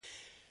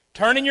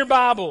Turn in your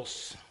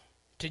Bibles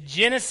to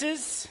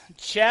Genesis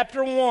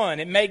chapter 1.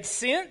 It makes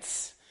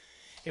sense.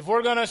 If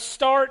we're going to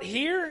start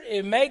here,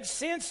 it makes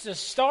sense to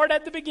start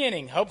at the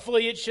beginning.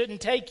 Hopefully it shouldn't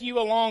take you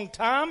a long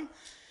time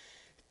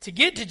to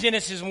get to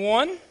Genesis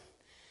 1.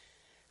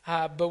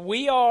 But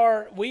we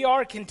are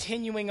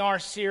continuing our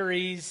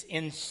series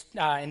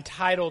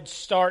entitled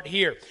Start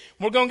Here.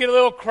 We're going to get a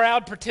little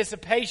crowd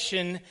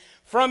participation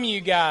from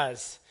you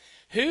guys.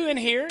 Who in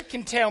here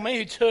can tell me,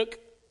 who took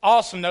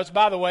awesome notes?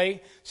 By the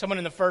way, someone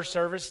in the first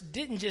service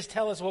didn't just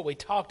tell us what we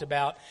talked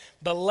about,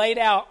 but laid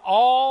out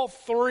all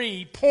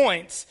 3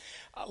 points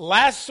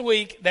last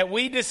week that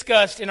we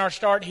discussed in our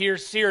Start Here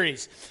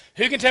series.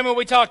 Who can tell me what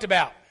we talked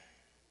about?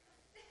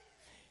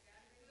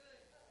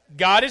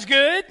 God is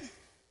good.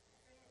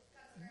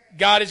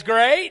 God is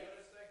great.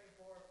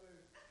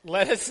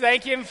 Let us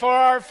thank Him for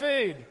our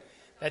food.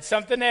 That's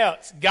something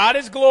else. God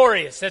is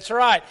glorious. That's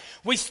right.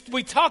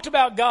 We talked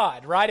about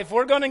God, right? If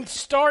we're going to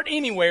start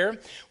anywhere,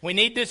 we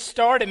need to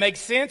start, it makes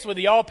sense, with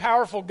the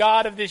all-powerful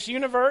God of this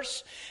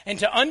universe, and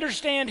to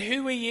understand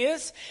who He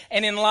is.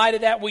 And in light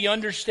of that, we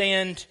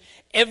understand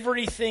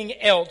everything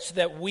else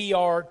that we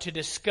are to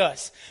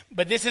discuss.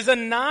 But this is a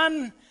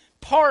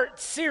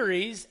 9-part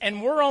series,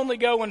 and we're only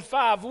going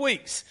 5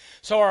 weeks.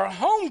 So our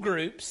home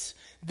groups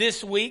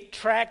this week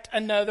tracked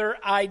another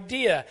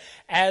idea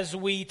as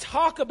we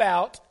talk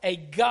about a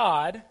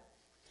God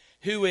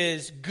who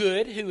is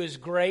good, who is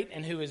great,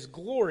 and who is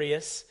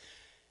glorious.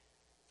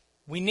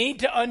 We need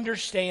to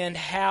understand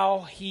how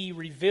He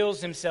reveals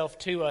Himself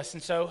to us.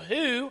 And so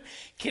who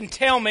can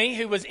tell me,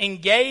 who was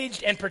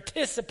engaged and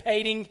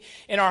participating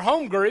in our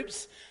home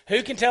groups,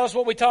 who can tell us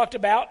what we talked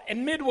about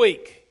in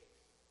midweek?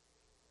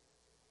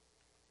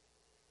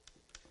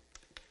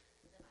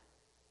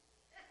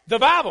 The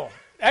Bible.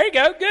 There you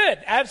go. Good.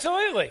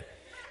 Absolutely.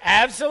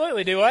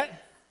 Absolutely. Do what?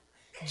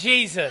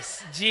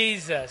 Jesus.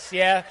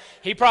 Yeah.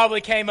 He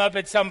probably came up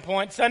at some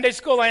point. Sunday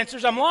school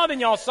answers. I'm lobbing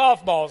y'all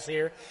softballs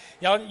here.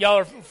 Y'all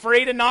are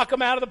free to knock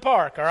them out of the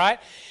park. All right.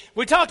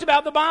 We talked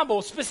about the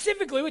Bible.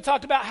 Specifically, we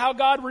talked about how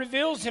God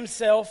reveals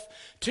Himself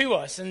to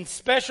us. In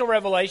special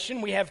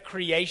revelation, we have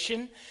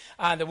creation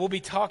that we'll be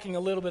talking a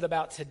little bit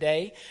about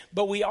today.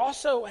 But we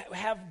also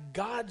have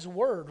God's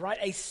Word, right?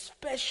 A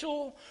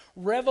special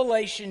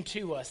revelation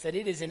to us that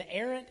it is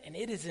inerrant and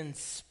it is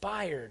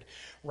inspired,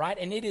 right?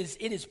 And it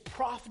is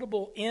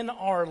profitable in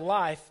our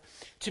life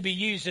to be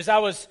used. As I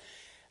was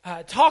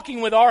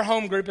talking with our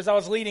home group, as I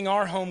was leading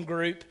our home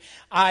group,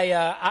 I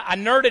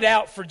nerded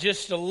out for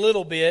just a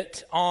little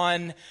bit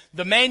on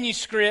the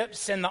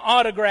manuscripts and the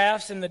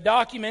autographs and the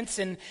documents.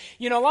 And,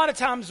 you know, a lot of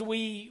times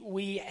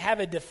we have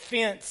a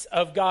defense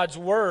of God's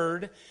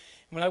Word.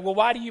 We're like, well,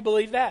 why do you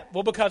believe that?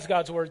 Well, because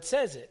God's Word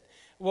says it.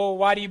 Well,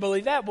 why do you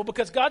believe that? Well,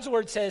 because God's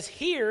Word says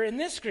here in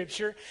this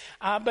Scripture,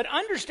 but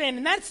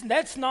understanding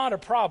that's not a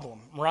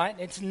problem, right?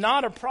 It's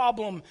not a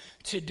problem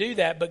to do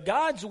that, but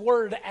God's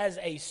Word as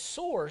a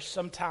source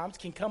sometimes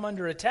can come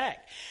under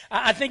attack.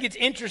 I think it's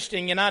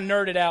interesting, and I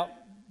nerded out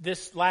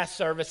this last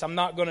service. I'm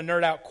not going to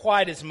nerd out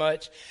quite as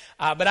much,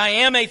 but I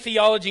am a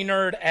theology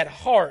nerd at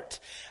heart.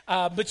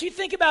 But you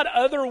think about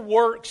other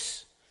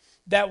works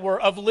that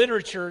were of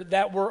literature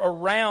that were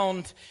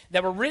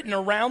written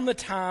around the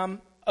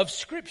time of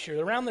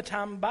Scripture, around the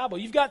time of the Bible.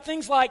 You've got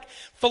things like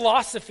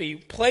philosophy,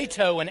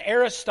 Plato and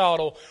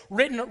Aristotle,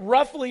 written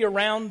roughly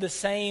around the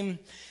same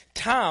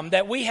time,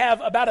 that we have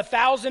about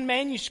 1,000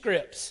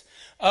 manuscripts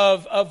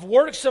of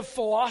works of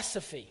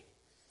philosophy.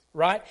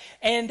 Right?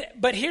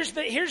 But here's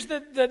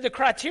the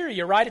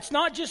criteria, right? It's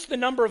not just the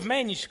number of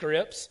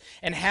manuscripts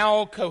and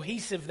how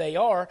cohesive they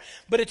are,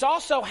 but it's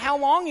also how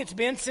long it's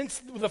been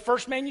since the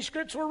first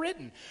manuscripts were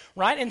written,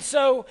 right? And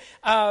so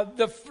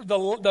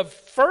the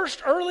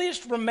first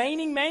earliest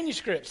remaining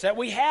manuscripts that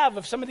we have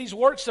of some of these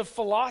works of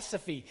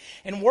philosophy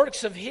and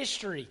works of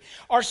history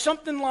are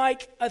something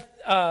like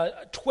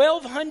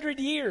 1,200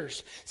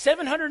 years,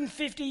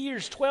 750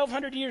 years,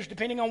 1,200 years,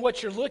 depending on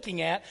what you're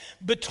looking at,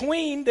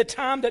 between the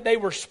time that they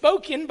were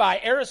spoken by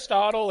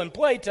Aristotle and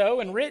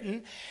Plato and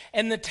written,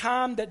 and the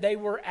time that they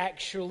were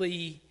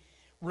actually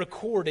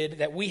recorded,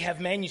 that we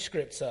have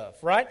manuscripts of,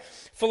 right?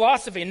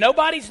 Philosophy.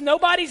 Nobody's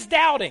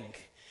doubting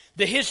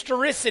the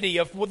historicity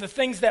of the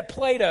things that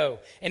Plato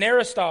and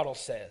Aristotle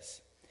says.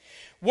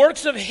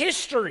 Works of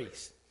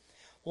histories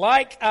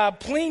like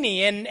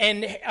Pliny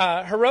and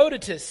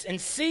Herodotus and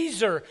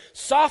Caesar,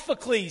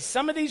 Sophocles,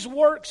 some of these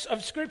works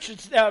of Scripture,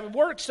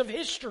 works of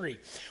history,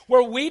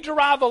 where we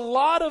derive a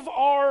lot of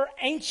our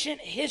ancient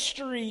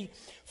history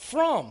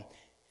from.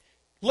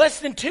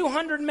 Less than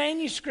 200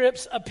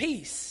 manuscripts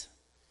apiece.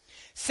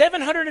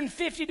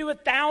 750 to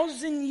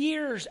 1,000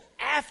 years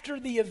after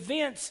the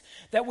events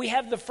that we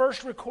have the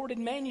first recorded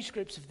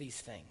manuscripts of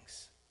these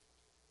things.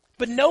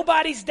 But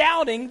nobody's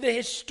doubting the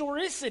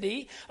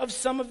historicity of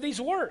some of these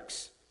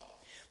works.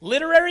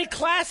 Literary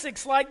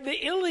classics like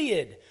the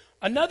Iliad,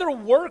 another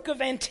work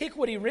of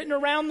antiquity written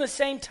around the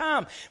same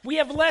time. We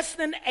have less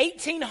than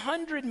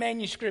 1,800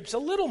 manuscripts, a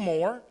little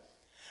more,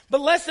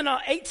 but less than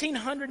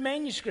 1,800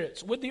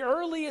 manuscripts, with the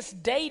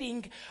earliest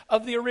dating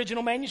of the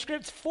original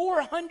manuscripts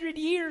 400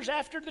 years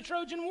after the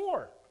Trojan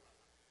War.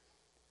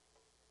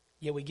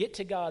 Yet we get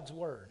to God's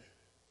Word.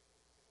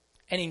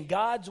 And in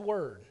God's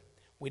Word,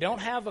 we don't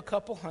have a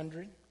couple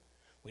hundred.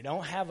 We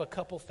don't have a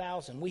couple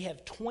thousand. We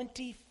have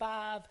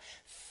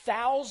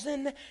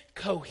 25,000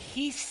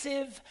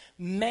 cohesive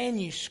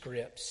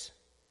manuscripts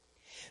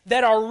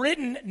that are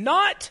written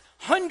not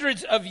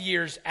hundreds of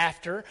years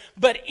after,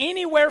 but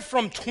anywhere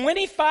from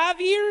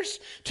 25 years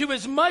to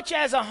as much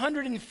as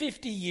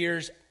 150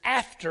 years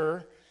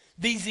after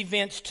these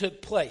events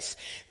took place.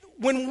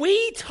 When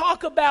we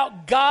talk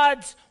about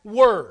God's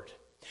Word,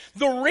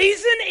 the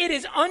reason it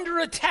is under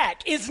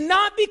attack is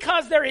not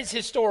because there is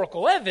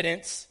historical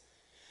evidence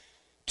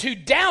to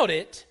doubt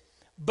it,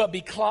 but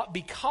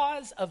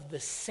because of the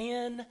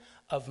sin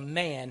of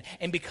man,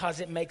 and because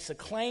it makes a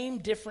claim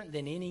different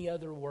than any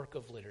other work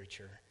of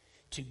literature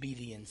to be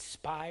the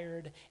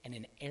inspired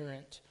and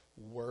inerrant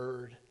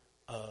Word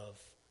of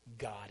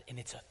God. And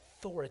it's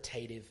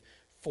authoritative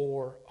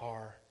for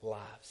our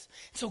lives.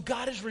 So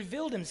God has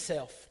revealed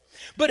himself.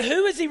 But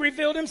who has he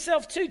revealed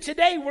himself to?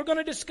 Today we're going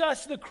to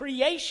discuss the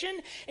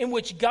creation in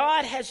which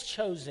God has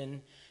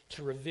chosen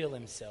to reveal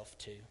himself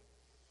to.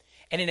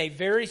 And in a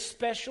very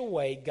special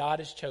way, God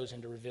has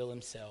chosen to reveal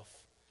himself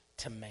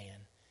to man,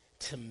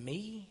 to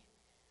me,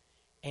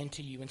 and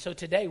to you. And so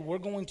today we're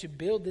going to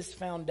build this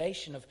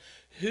foundation of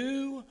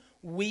who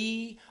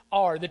we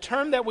are. The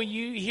term that we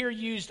hear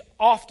used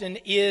often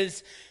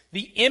is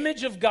the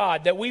image of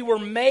God, that we were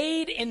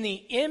made in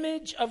the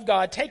image of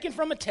God, taken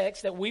from a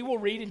text that we will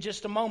read in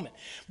just a moment.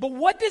 But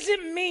what does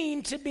it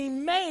mean to be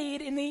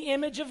made in the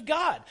image of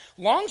God?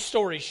 Long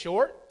story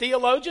short,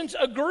 theologians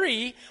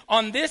agree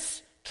on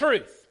this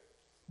truth.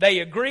 They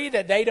agree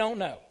that they don't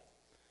know.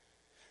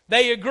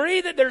 They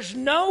agree that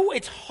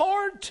it's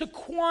hard to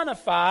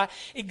quantify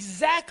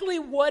exactly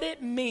what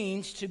it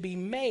means to be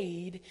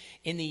made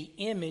in the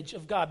image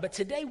of God. But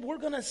today we're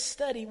going to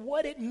study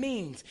what it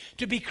means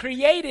to be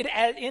created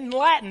in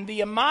Latin,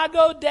 the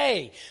imago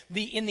Dei,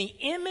 in the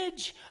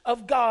image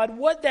of God,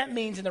 what that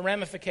means and the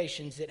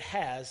ramifications it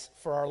has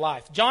for our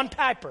life. John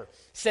Piper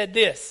said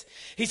this.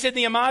 He said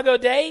the imago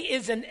Dei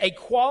is a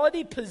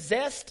quality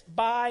possessed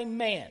by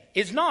man.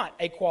 Is not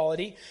a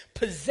quality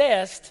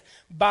possessed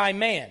by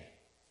man.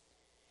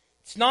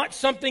 It's not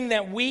something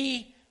that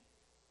we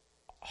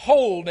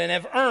hold and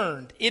have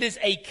earned. It is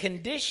a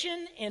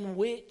condition in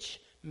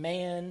which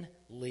man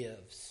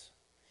lives.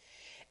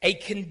 A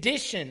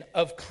condition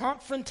of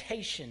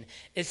confrontation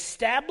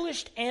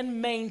established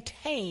and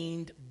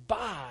maintained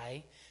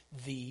by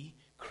the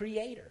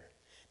Creator.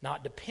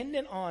 Not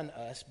dependent on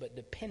us, but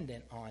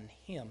dependent on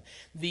him.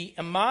 The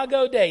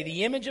imago Dei,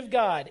 the image of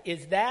God,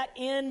 is that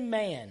in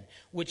man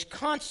which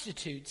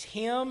constitutes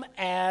him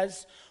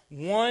as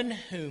one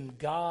whom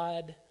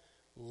God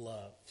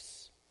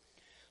loves.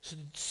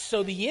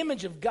 So the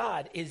image of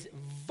God is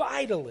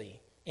vitally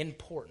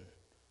important.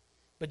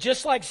 But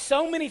just like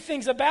so many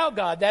things about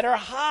God that are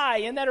high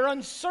and that are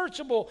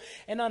unsearchable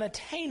and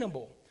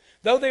unattainable,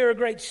 though they are a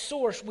great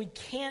source, we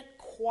can't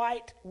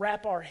quite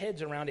wrap our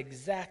heads around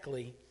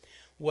exactly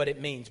what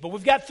it means. But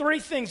we've got three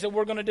things that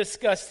we're going to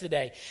discuss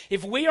today.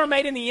 If we are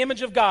made in the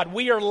image of God,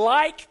 we are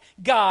like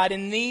God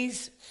in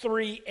these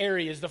three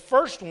areas. The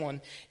first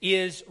one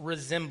is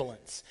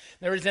resemblance.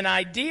 There is an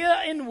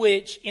idea in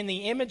which, in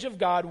the image of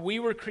God, we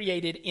were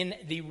created in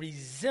the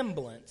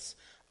resemblance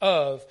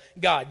of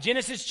God.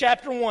 Genesis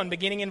chapter 1,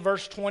 beginning in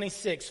verse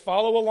 26.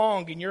 Follow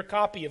along in your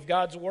copy of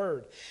God's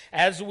Word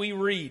as we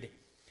read.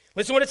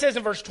 Listen to what it says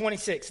in verse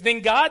 26.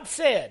 Then God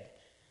said,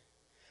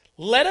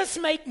 "Let us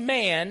make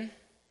man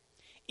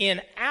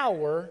in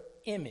our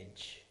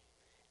image,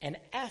 and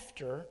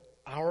after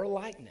our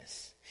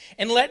likeness.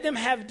 And let them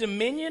have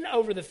dominion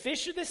over the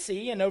fish of the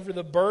sea, and over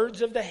the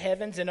birds of the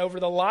heavens, and over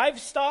the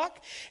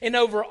livestock, and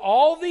over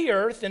all the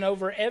earth, and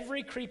over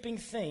every creeping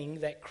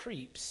thing that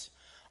creeps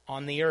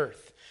on the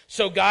earth."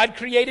 So God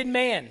created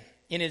man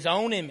in his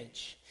own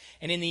image,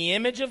 and in the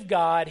image of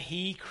God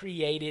he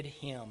created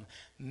him.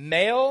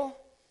 Male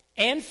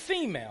and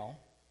female,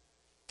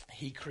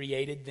 he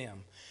created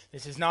them.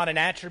 This is not an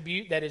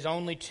attribute that is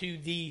only to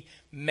the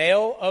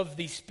male of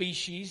the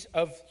species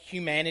of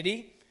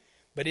humanity,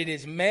 but it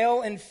is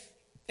male and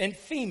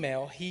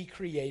female, he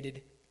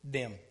created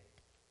them.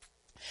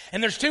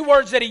 And there's two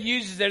words that he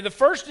uses there.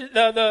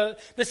 The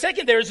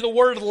second there is the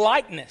word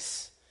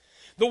likeness.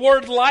 The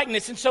word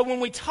likeness. And so when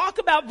we talk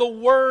about the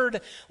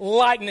word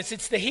likeness,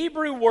 it's the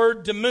Hebrew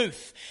word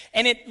demuth.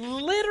 And it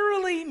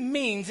literally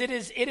means, it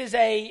is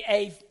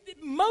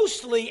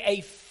mostly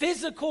a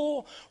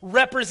physical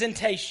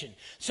representation.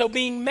 So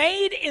being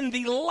made in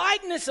the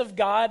likeness of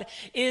God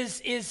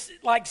is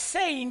like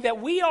saying that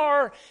we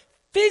are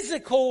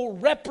physical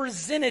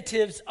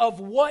representatives of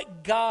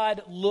what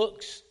God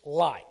looks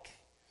like.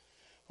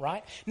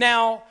 Right?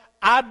 Now,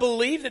 I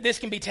believe that this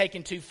can be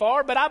taken too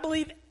far, but I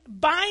believe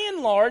by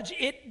and large,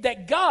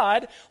 that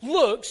God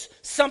looks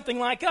something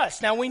like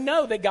us. Now, we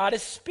know that God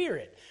is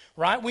spirit,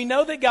 right? We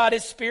know that God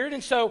is spirit,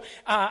 and so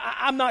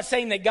I'm not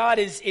saying that God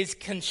is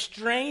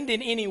constrained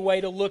in any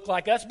way to look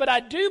like us, but I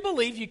do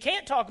believe you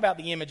can't talk about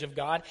the image of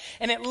God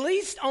and at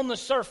least on the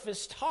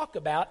surface talk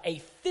about a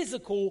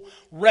physical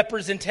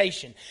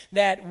representation,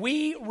 that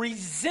we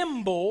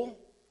resemble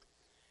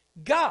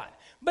God.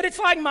 But it's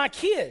like my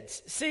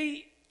kids.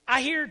 See,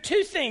 I hear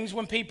two things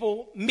when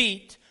people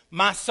meet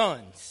my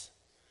sons.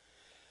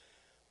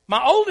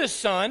 My oldest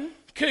son,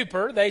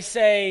 Cooper, they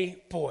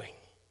say, boy,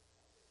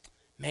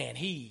 man,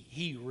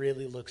 he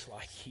really looks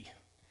like you.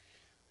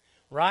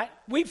 Right?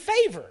 We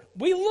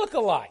look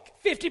alike.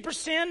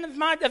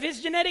 50% of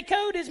his genetic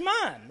code is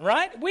mine,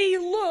 right? We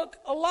look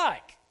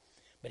alike.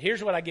 But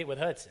here's what I get with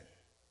Hudson.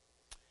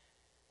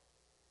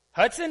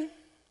 Hudson,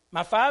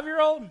 my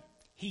 5-year-old,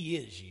 he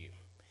is you.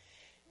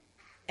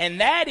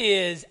 And that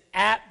is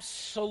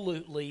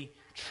absolutely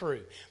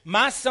true.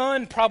 My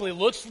son probably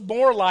looks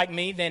more like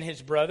me than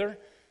his brother.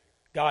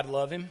 God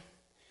love him.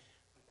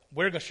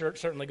 We're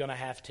certainly going to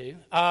have to.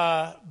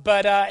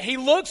 But he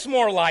looks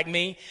more like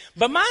me.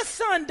 But my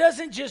son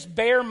doesn't just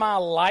bear my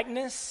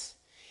likeness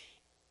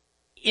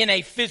in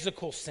a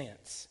physical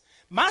sense.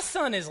 My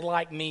son is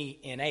like me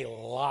in a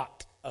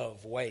lot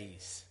of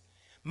ways.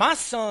 My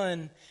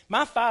son,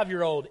 my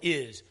 5-year-old,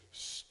 is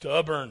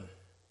stubborn.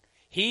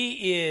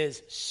 He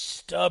is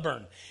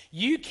stubborn.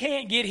 You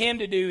can't get him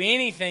to do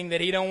anything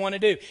that he don't want to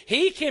do.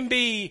 He can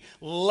be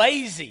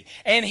lazy.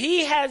 And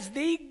he has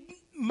the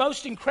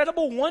most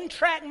incredible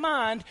one-track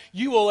mind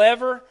you will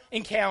ever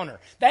encounter.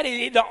 That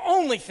is the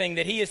only thing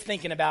that he is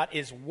thinking about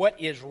is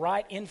what is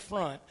right in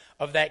front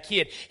of that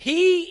kid.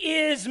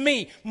 He is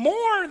me.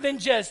 More than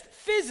just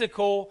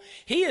physical,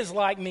 he is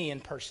like me in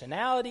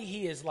personality.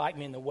 He is like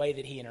me in the way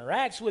that he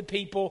interacts with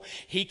people.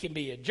 He can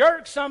be a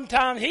jerk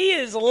sometimes. He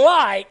is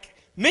like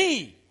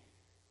me.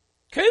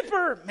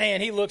 Cooper,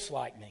 man, he looks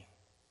like me.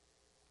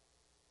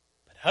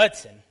 But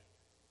Hudson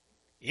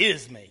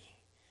is me.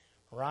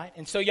 Right?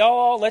 And so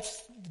y'all,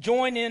 let's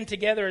join in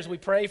together as we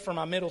pray for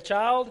my middle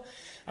child.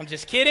 I'm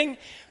just kidding.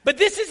 But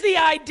this is the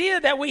idea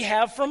that we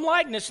have from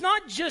likeness.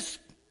 Not just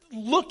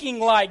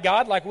looking like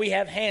God, like we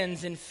have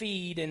hands and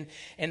feet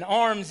and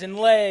arms and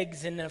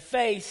legs and a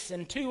face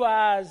and 2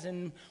 eyes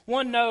and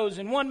one nose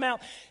and one mouth.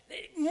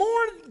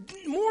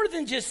 More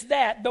than just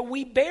that, but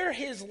we bear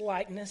his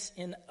likeness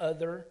in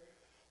other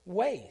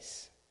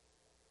ways.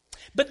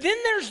 But then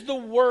there's the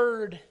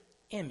word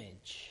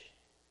image.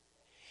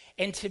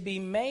 And to be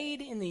made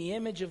in the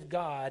image of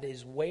God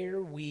is where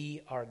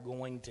we are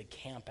going to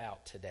camp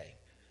out today.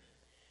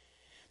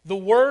 The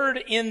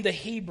word in the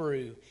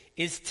Hebrew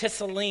is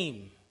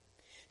tselem.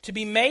 To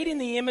be made in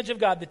the image of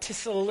God, the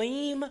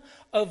tselem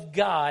of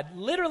God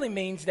literally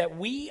means that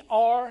we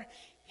are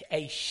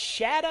a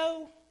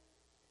shadow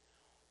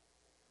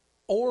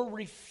or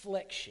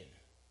reflection.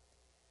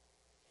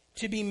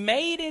 To be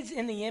made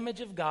in the image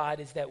of God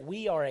is that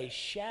we are a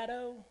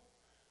shadow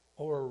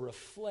or a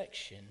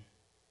reflection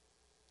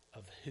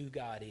of who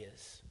God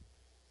is.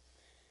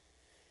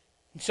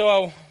 And so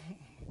I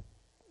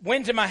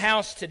went to my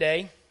house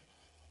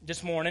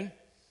this morning.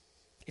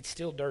 It's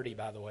still dirty,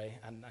 by the way.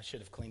 I should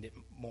have cleaned it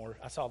more.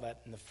 I saw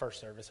that in the first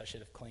service. I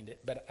should have cleaned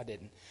it, but I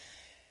didn't.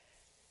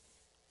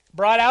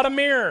 Brought out a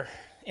mirror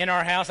in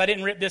our house. I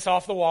didn't rip this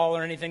off the wall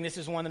or anything. This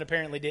is one that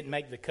apparently didn't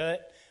make the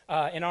cut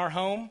in our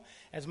home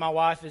as my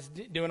wife is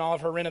doing all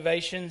of her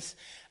renovations.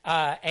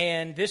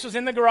 And this was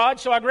in the garage,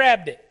 so I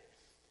grabbed it.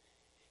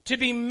 To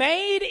be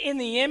made in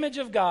the image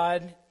of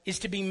God is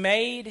to be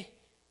made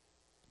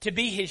to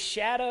be his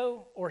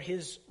shadow or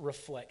his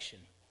reflection.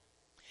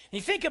 And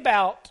you think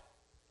about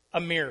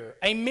a mirror.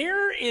 A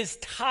mirror is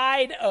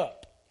tied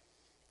up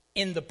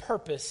in the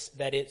purpose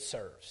that it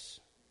serves.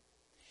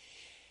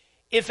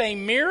 If a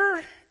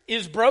mirror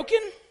is broken,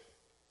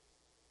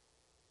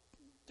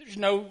 there's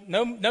no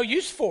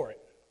use for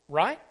it,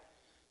 right?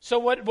 So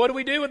what do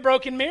we do with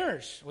broken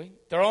mirrors? We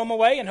throw them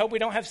away and hope we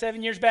don't have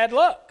 7 years bad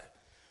luck,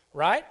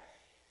 right?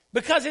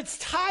 Because it's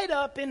tied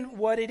up in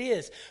what it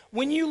is.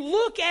 When you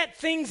look at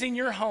things in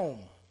your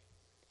home,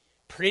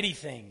 pretty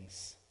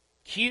things,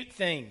 cute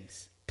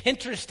things,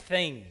 Pinterest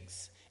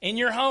things in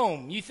your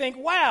home, you think,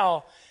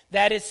 wow,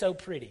 that is so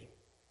pretty.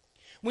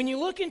 When you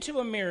look into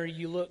a mirror,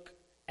 you look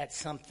at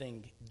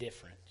something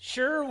different.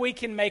 Sure, we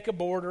can make a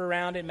border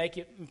around it, make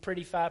it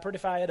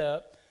prettify it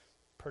up.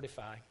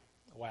 Prettify.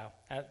 Wow,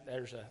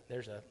 there's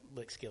a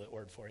lick skillet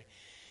word for you.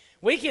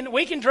 We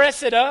can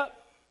dress it up.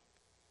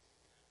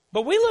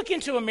 But we look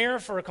into a mirror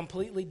for a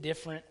completely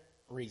different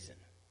reason.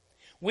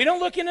 We don't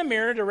look in a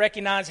mirror to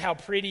recognize how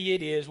pretty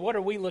it is. What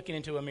are we looking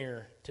into a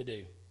mirror to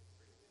do?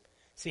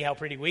 See how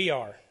pretty we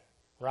are,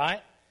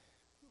 right?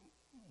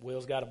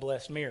 Will's got a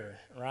blessed mirror,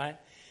 right?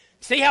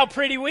 See how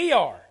pretty we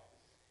are.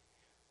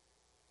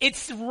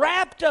 It's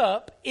wrapped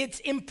up,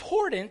 its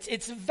importance,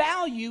 its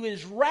value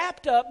is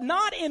wrapped up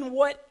not in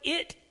what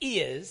it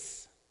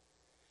is,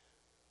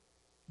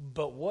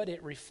 but what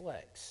it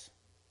reflects.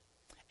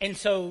 And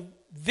so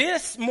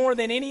this, more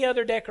than any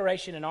other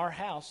decoration in our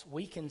house,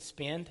 we can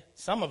spend,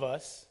 some of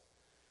us,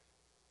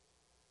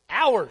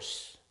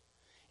 hours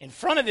in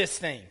front of this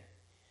thing.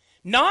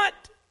 Not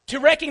to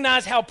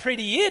recognize how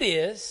pretty it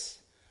is,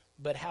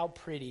 but how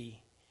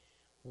pretty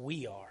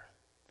we are.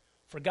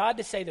 For God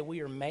to say that we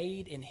are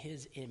made in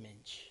His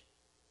image,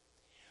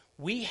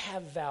 we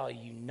have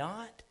value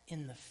not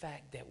in the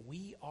fact that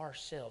we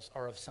ourselves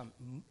are of some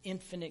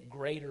infinite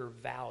greater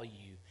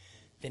value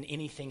than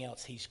anything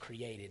else He's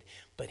created,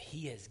 but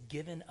He has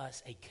given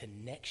us a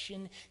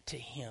connection to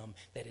Him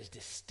that is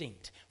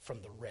distinct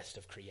from the rest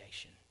of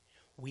creation.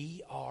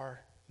 We are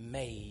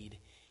made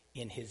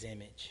in His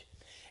image.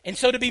 And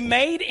so to be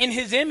made in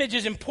His image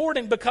is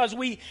important because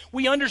we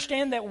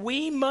understand that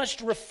we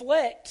must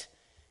reflect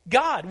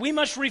God. We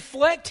must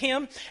reflect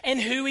Him and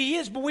who He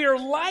is, but we are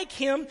like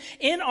Him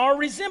in our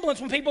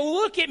resemblance. When people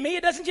look at me,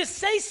 it doesn't just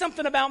say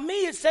something about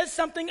me, it says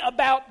something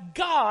about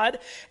God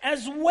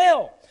as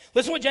well.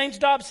 Listen to what James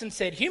Dobson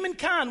said.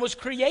 Humankind was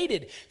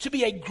created to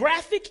be a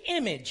graphic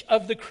image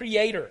of the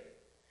Creator.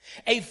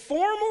 A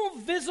formal,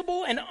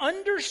 visible, and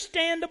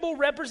understandable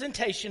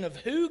representation of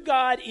who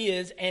God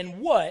is and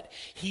what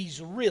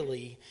He's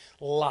really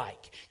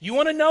like. You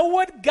want to know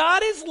what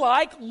God is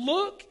like?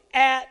 Look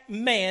at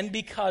man,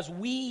 because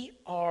we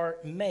are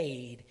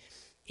made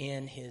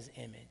in His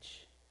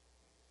image.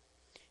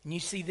 And you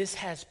see, this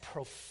has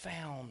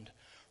profound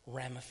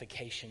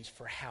ramifications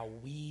for how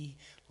we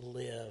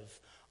live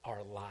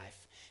our life.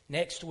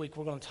 Next week,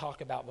 we're going to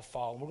talk about the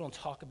fall. And we're going to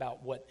talk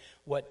about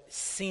what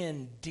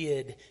sin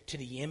did to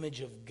the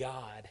image of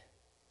God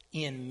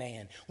in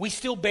man. We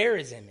still bear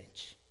His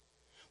image.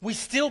 We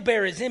still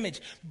bear His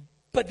image,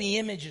 but the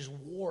image is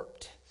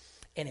warped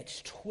and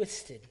it's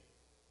twisted.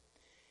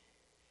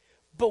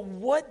 But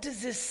what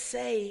does this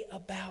say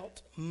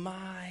about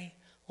my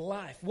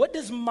life? What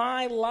does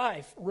my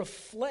life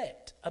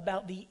reflect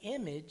about the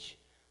image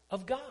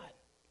of God?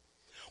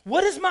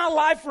 What does my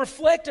life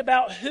reflect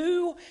about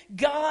who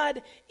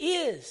God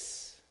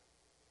is?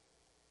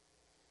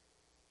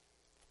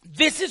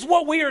 This is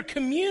what we are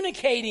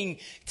communicating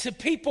to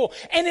people,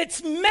 and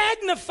it's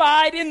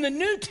magnified in the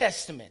New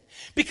Testament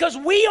because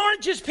we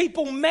aren't just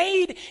people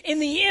made in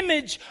the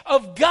image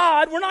of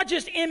God. We're not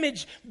just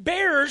image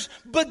bearers,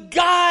 but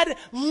God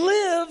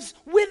lives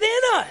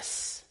within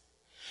us.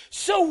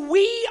 So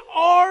we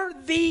are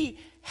the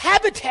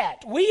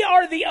habitat. We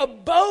are the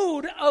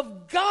abode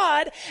of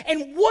God,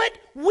 and what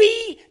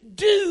we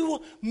do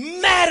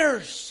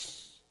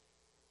matters.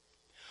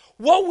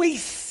 What we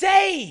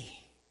say,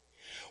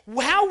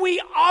 how we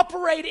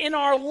operate in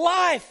our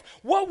life,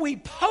 what we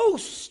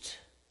post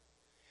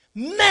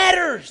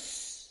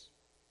matters.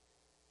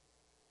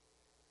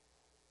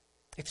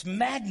 It's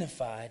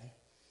magnified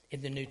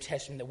in the New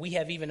Testament that we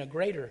have even a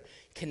greater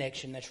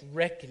connection that's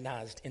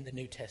recognized in the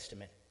New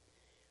Testament.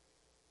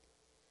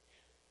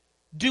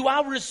 Do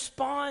I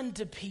respond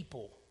to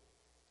people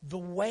the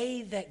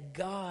way that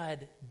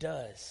God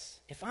does?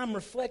 If I'm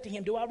reflecting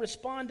Him, do I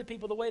respond to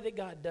people the way that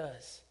God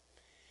does?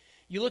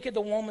 You look at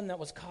the woman that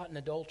was caught in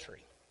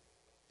adultery.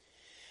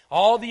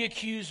 All the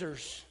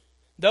accusers,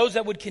 those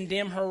that would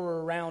condemn her,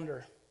 were around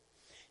her.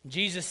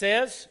 Jesus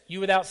says, "You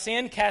without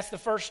sin, cast the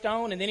first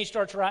stone," and then He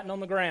starts writing on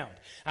the ground.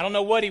 I don't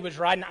know what He was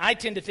writing. I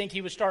tend to think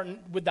He was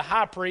starting with the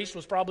high priest,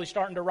 was probably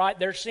starting to write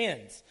their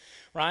sins,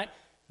 right?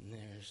 And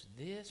there's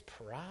this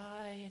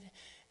pride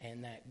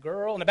and that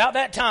girl. And about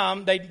that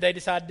time, they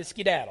decided to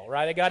skedaddle,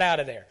 right? They got out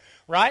of there,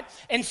 right?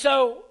 And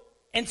so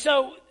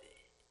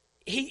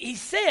he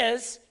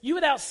says, "You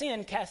without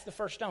sin, cast the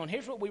first stone."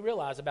 Here's what we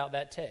realize about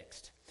that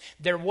text.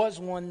 There was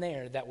one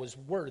there that was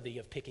worthy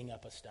of picking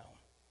up a stone.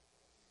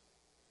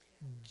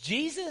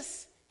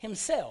 Jesus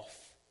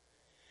Himself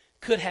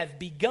could have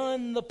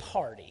begun the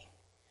party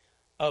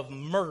of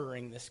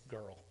murdering this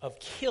girl, of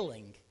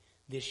killing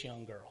this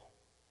young girl.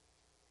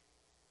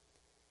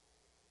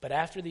 But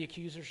after the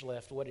accusers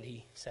left, what did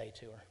He say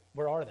to her?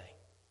 Where are they?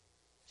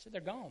 He said,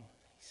 "They're gone."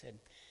 He said,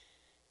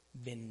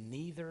 "Then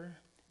neither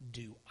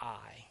do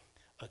I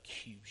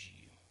accuse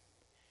you.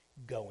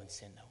 Go and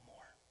sin no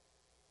more."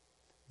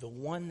 The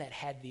one that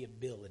had the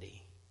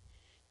ability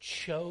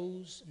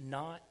chose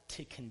not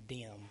to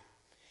condemn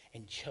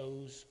and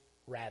chose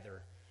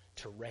rather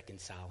to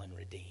reconcile and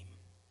redeem.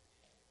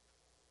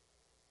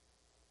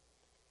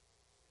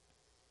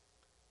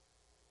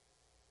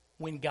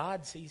 When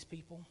God sees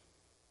people,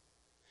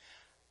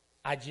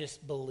 I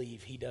just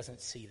believe He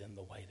doesn't see them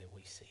the way that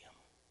we see them.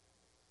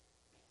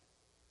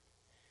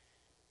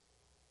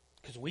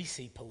 Because we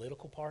see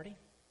political party,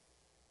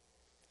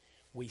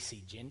 we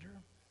see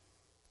gender,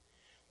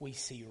 we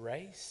see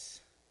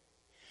race,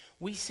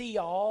 we see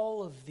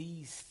all of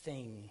these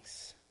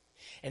things.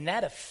 And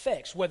that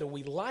affects, whether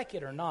we like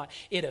it or not,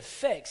 it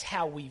affects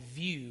how we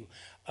view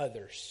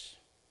others.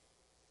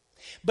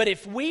 But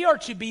if we are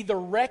to be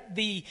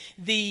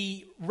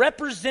the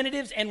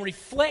representatives and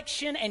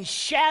reflection and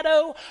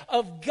shadow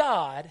of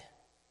God,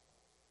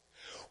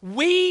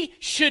 we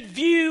should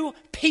view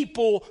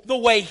people the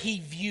way He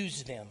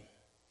views them.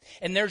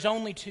 And there's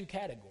only two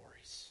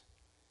categories.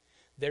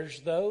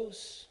 There's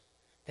those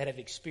that have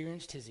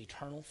experienced his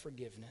eternal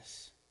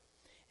forgiveness,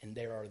 and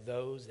there are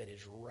those that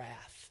his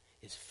wrath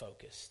is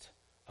focused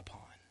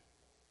upon.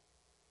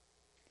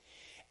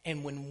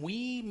 And when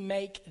we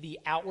make the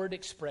outward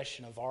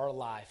expression of our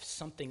life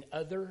something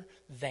other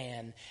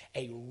than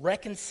a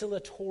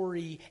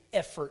reconciliatory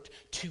effort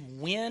to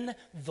win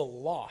the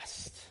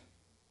lost,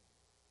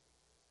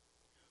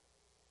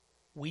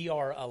 we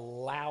are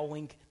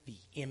allowing the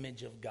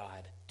image of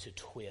God to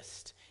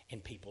twist in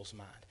people's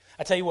mind.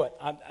 I tell you what,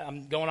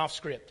 I'm going off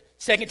script.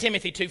 2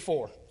 Timothy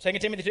 2:4. 2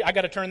 Timothy 2, I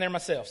got to turn there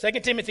myself. 2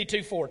 Timothy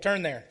 2:4.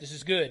 Turn there. This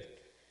is good.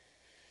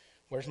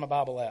 Where's my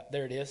Bible at?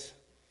 There it is.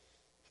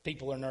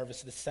 People are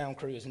nervous. The sound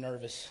crew is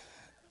nervous.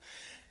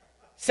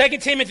 2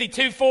 Timothy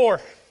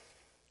 2:4.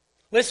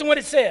 Listen what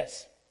it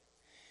says.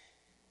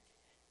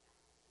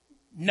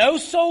 No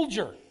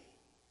soldier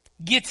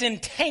gets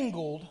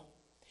entangled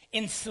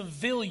in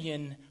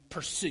civilian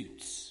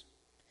pursuits,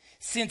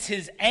 since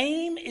his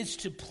aim is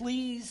to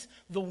please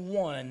the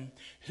one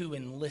who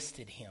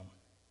enlisted him.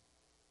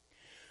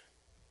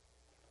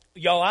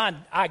 Y'all,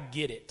 I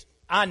get it.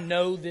 I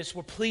know this.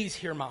 Well, please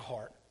hear my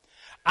heart.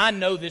 I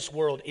know this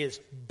world is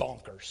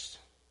bonkers.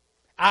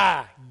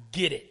 I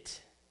get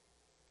it.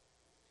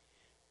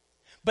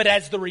 But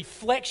as the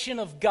reflection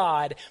of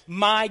God,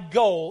 my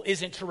goal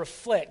isn't to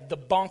reflect the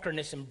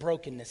bonkerness and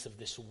brokenness of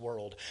this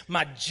world.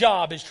 My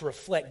job is to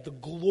reflect the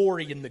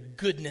glory and the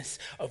goodness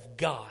of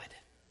God.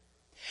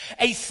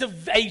 A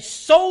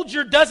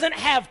soldier doesn't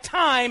have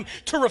time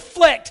to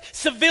reflect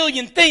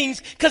civilian things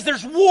because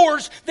there's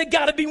wars that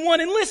got to be won.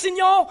 And listen,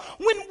 y'all,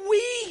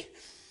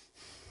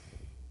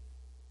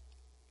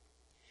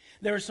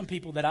 there are some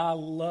people that I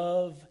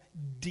love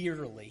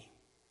dearly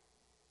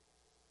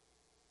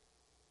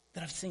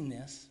that I've seen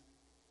this.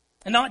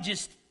 And not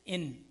just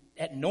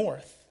at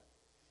North,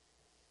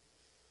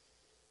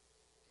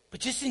 but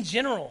just in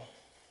general.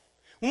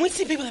 When we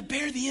see people that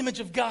bear the image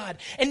of God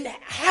and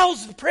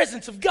house the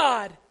presence of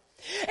God,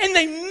 and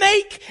they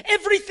make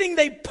everything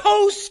they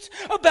post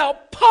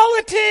about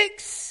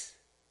politics,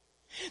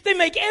 they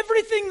make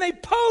everything they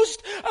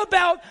post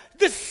about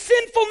the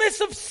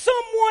sinfulness of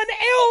someone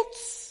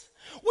else,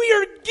 we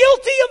are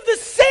guilty of the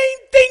same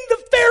thing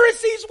the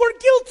Pharisees were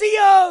guilty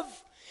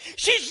of.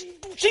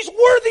 She's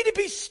worthy to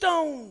be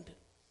stoned.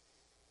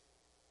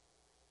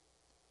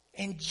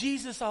 And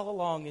Jesus all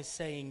along is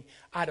saying,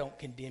 I don't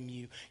condemn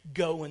you.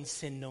 Go and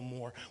sin no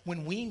more.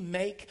 When we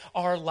make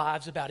our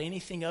lives about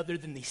anything other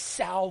than the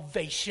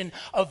salvation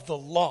of the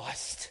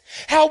lost,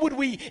 how would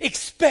we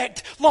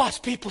expect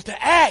lost people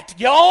to act,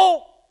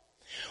 y'all?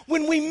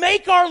 When we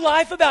make our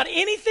life about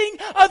anything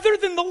other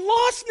than the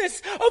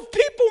lostness of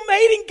people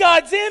made in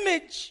God's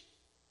image,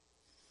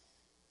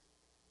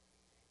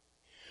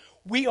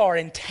 we are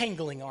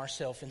entangling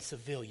ourselves in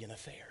civilian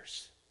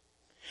affairs.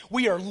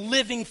 We are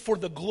living for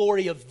the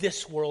glory of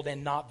this world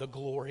and not the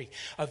glory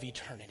of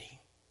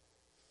eternity.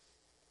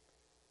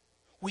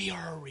 We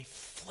are a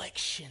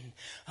reflection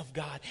of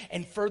God.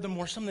 And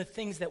furthermore, some of the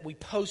things that we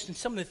post and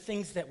some of the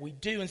things that we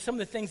do and some of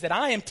the things that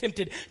I am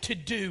tempted to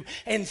do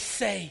and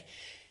say,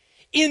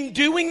 in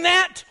doing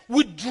that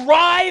would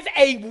drive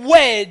a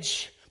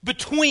wedge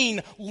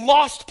between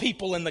lost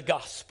people and the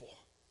gospel.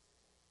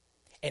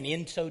 And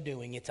in so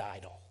doing, it's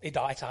idol. It's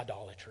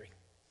idolatry.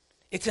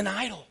 It's an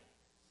idol.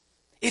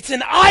 It's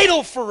an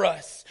idol for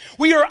us.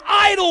 We are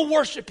idol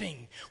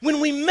worshiping when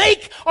we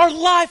make our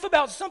life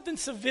about something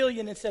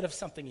civilian instead of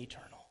something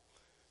eternal.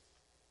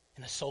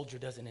 And a soldier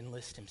doesn't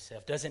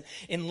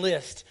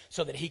enlist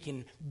so that he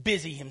can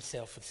busy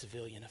himself with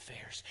civilian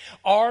affairs.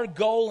 Our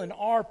goal and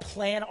our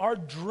plan, our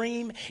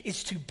dream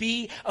is to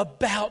be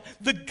about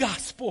the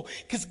gospel.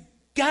 Because,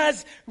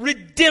 guys,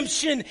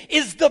 redemption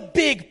is the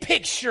big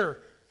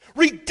picture.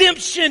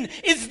 Redemption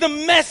is the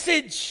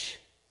message.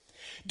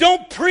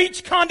 Don't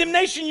preach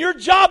condemnation. Your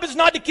job is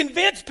not to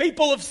convince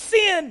people of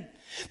sin.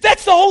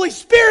 That's the Holy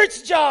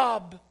Spirit's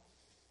job.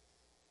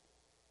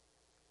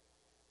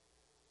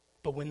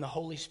 But when the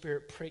Holy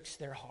Spirit pricks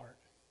their heart,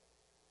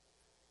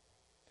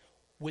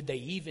 would they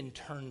even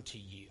turn to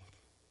you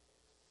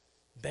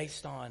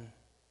based on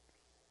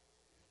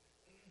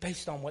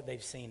what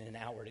they've seen in an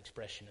outward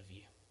expression of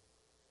you?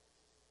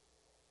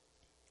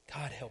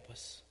 God help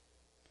us.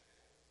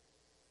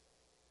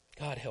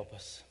 God help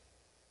us.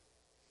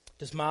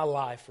 Does my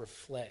life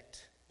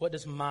reflect? What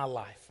does my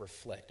life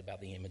reflect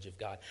about the image of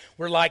God?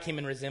 We're like him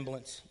in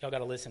resemblance. Y'all got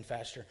to listen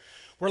faster.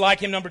 We're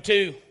like him, number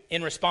 2,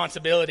 in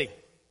responsibility.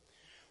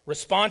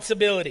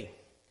 Responsibility.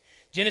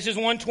 Genesis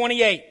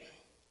 1:28.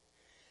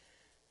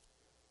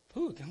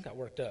 Ooh, I got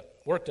worked up.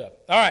 All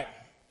right.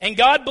 And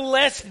God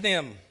blessed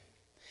them.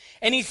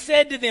 And he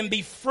said to them,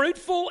 be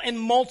fruitful and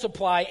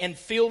multiply and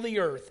fill the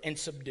earth and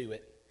subdue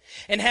it.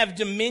 And have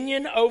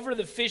dominion over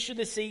the fish of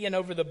the sea and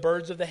over the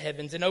birds of the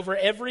heavens and over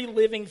every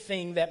living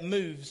thing that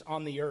moves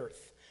on the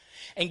earth.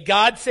 And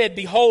God said,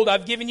 behold,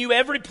 I've given you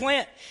every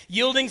plant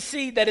yielding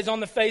seed that is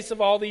on the face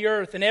of all the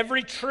earth, and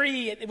every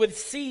tree with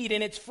seed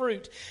in its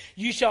fruit.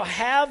 You shall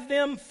have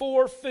them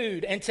for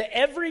food. And to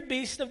every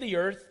beast of the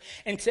earth,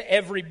 and to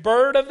every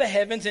bird of the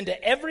heavens, and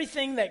to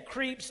everything that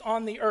creeps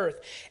on the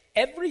earth,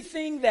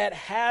 Everything that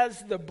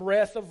has the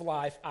breath of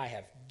life, I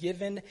have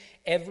given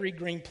every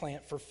green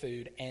plant for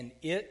food, and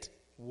it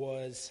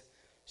was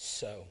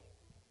so.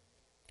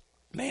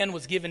 Man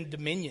was given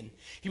dominion.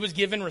 He was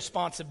given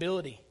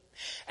responsibility.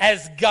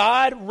 As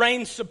God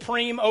reigns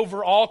supreme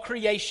over all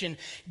creation,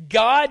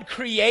 God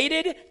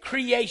created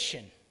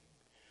creation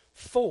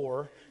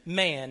for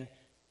man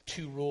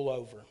to rule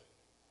over.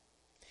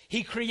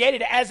 He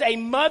created, as a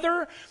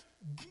mother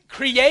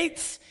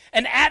creates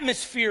an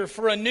atmosphere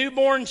for a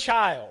newborn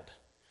child.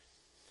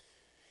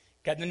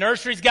 The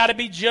nursery's got to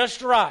be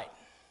just right.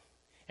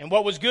 And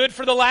what was good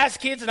for the last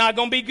kid's not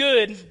going to be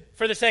good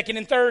for the second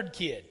and third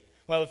kid.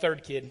 Well, the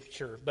third kid,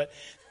 sure, but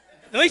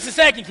at least the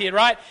second kid,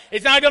 right?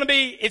 It's not going to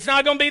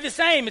be the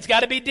same. It's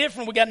got to be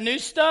different. We got new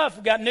stuff.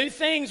 We got new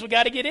things. We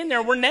got to get in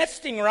there. We're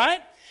nesting, right?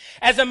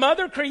 As a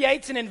mother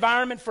creates an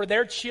environment for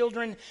their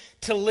children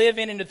to live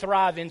in and to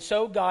thrive in,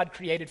 so God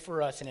created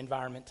for us an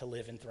environment to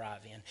live and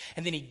thrive in.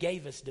 And then He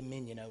gave us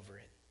dominion over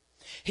it.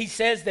 He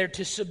says there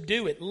to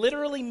subdue it,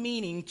 literally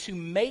meaning to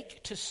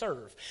make to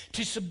serve.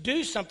 To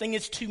subdue something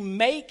is to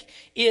make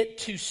it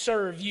to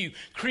serve you.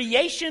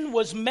 Creation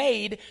was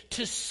made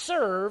to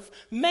serve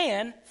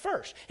man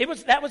first. It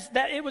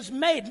was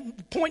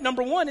made. Point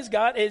number one is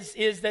that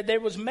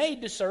it was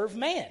made to serve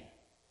man.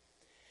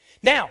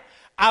 Now,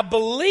 I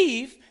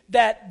believe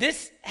that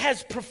this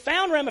has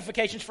profound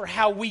ramifications for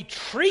how we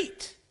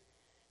treat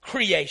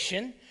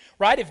creation.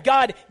 Right? If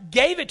God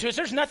gave it to us,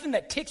 there's nothing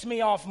that ticks me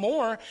off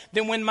more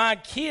than when my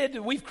kid,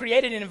 we've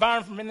created an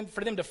environment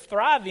for them to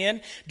thrive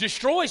in,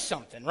 destroys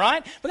something,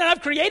 right? But then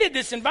I've created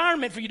this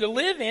environment for you to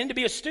live in, to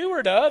be a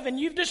steward of, and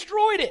you've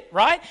destroyed it,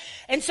 right?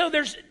 And so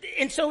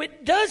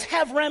it does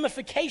have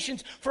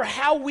ramifications for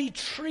how we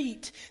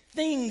treat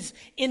things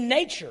in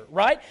nature,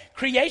 right?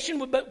 Creation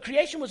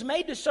was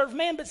made to serve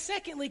man, but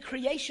secondly,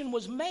 creation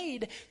was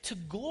made to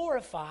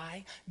glorify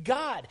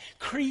God.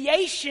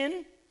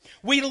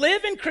 We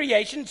live in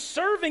creation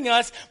serving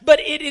us, but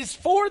it is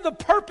for the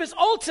purpose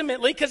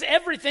ultimately, because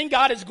everything,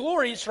 God is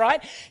glorious,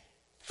 right?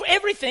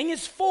 Everything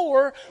is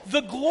for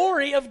the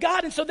glory of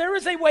God. And so there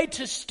is a way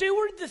to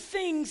steward the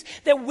things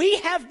that we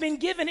have been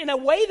given in a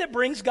way that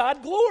brings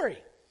God glory.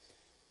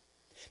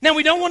 Now,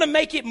 we don't want to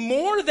make it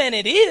more than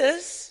it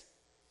is,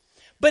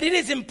 but it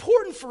is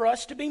important for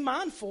us to be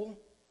mindful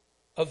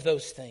of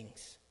those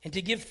things and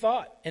to give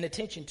thought and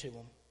attention to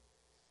them.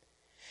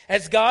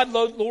 As God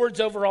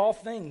lords over all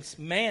things,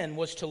 man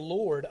was to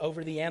lord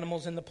over the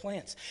animals and the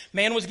plants.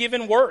 Man was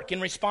given work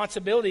and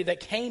responsibility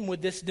that came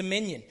with this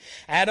dominion.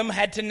 Adam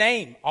had to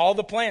name all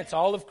the plants,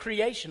 all of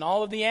creation,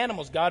 all of the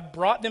animals. God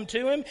brought them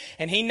to him,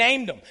 and he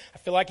named them. I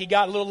feel like he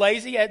got a little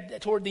lazy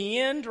toward the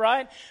end,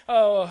 right?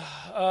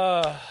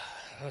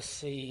 Let's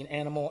see,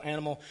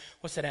 animal.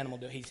 What's that animal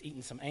do? He's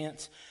eating some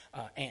ants.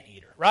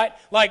 Anteater, right?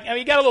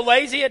 He got a little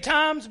lazy at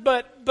times,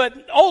 but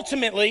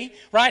ultimately,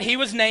 right, he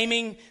was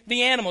naming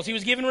the animals. He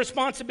was given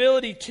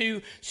responsibility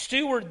to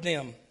steward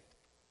them.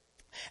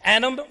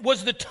 Adam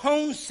was the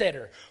tone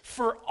setter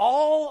for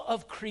all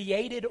of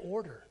created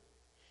order.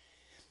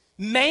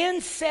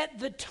 Man set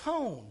the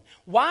tone.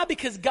 Why?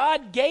 Because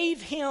God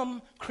gave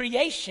him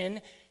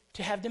creation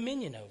to have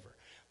dominion over.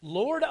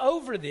 Lord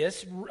over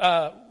this,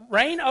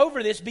 reign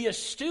over this, be a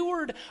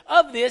steward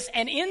of this,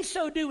 and in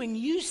so doing,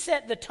 you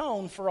set the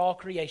tone for all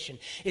creation.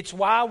 It's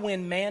why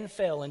when man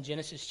fell in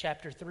Genesis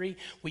chapter 3,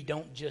 we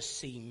don't just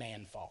see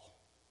man fall.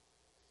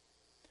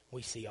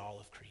 We see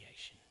all of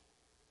creation.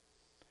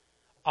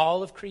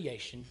 All of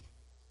creation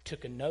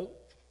took a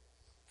note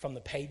from the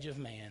page of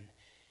man,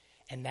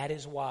 and that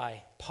is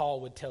why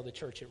Paul would tell the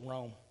church at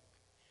Rome,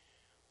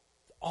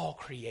 all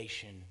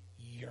creation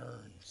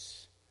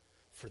yearns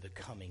for the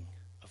coming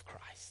of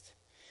Christ,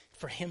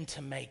 for him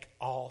to make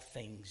all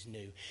things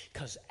new.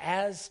 Because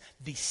as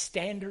the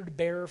standard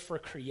bearer for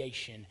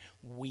creation,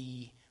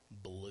 we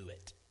blew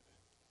it.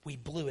 We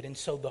blew it. And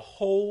so the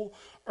whole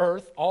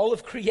earth, all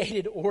of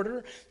created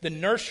order, the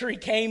nursery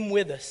came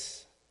with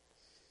us.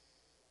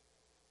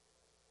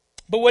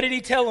 But what did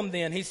he tell them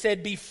then? He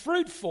said, be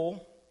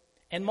fruitful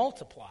and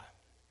multiply.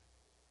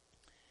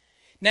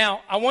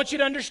 Now, I want you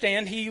to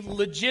understand, he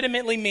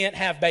legitimately meant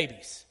have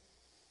babies.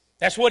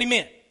 That's what he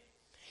meant.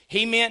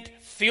 He meant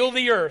fill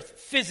the earth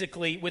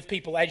physically with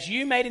people. As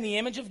you made in the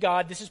image of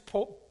God, this is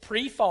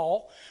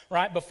pre-fall,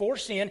 right, before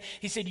sin.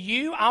 He said,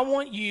 I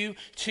want you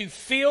to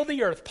fill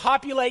the earth,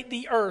 populate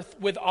the earth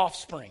with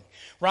offspring,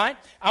 right?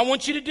 I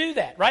want you to do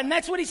that, right? And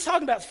that's what he's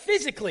talking about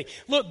physically.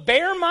 Look,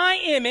 bear my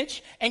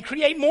image and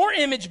create more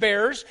image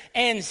bearers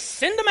and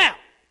send them out.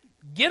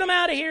 Get them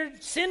out of here,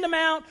 send them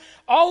out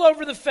all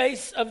over the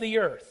face of the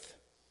earth.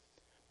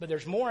 But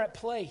there's more at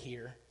play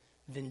here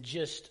than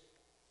just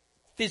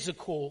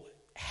physical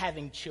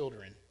having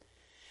children.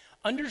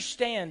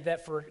 Understand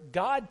that for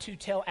God to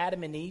tell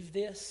Adam and Eve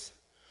this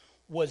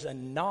was a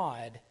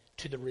nod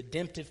to the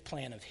redemptive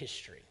plan of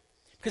history.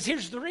 Because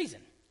here's the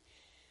reason.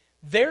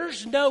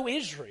 There's no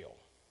Israel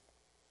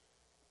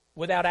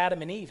without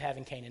Adam and Eve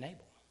having Cain and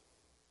Abel.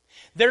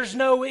 There's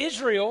no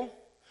Israel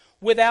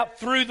without,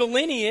 through the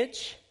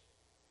lineage,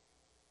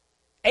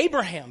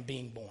 Abraham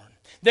being born.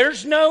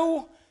 There's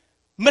no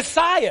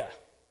Messiah,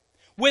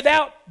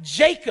 without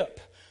Jacob,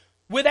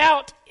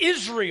 without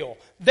Israel.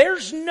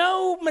 There's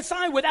no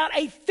Messiah without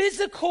a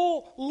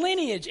physical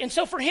lineage. And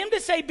so for him to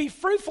say, be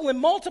fruitful and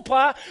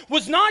multiply,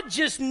 was not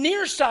just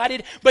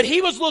nearsighted, but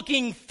he was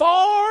looking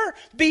far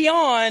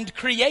beyond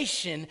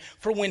creation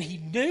for when he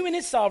knew in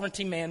his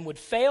sovereignty man would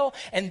fail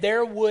and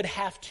there would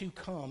have to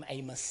come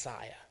a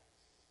Messiah.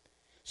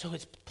 So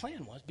his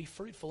plan was, be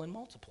fruitful and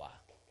multiply.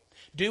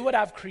 Do what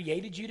I've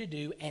created you to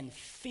do and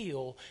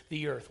fill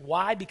the earth.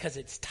 Why? Because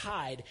it's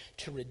tied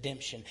to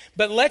redemption.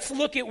 But let's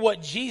look at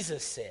what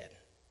Jesus said.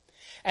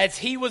 As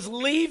he was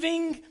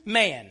leaving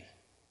man.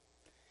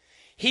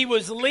 He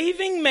was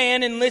leaving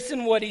man, and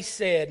listen what he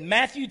said.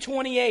 Matthew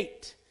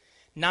 28,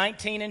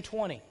 19 and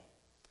 20.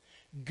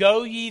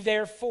 Go ye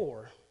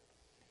therefore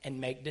and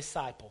make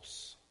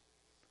disciples.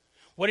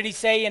 What did he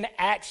say in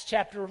Acts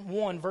chapter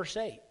 1, verse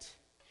 8?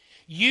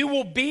 You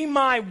will be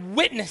my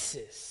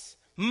witnesses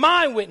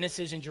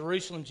in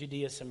Jerusalem,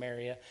 Judea,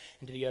 Samaria,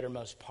 and to the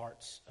uttermost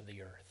parts of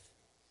the earth.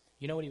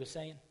 You know what he was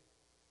saying?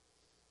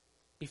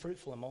 Be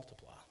fruitful and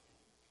multiply.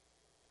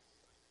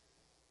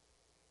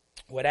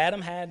 What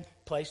Adam had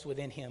placed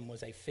within him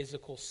was a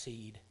physical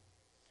seed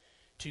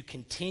to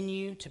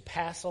continue to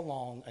pass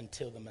along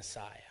until the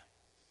Messiah.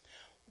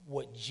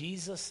 What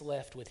Jesus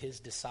left with his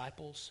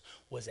disciples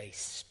was a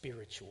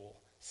spiritual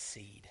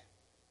seed.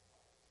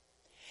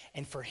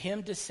 And for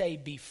him to say,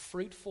 be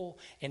fruitful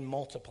and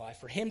multiply,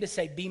 for him to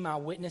say, be my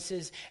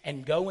witnesses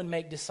and go and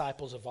make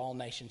disciples of all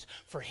nations,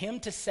 for him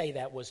to say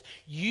that was,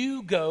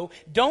 you go,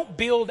 don't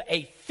build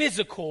a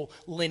physical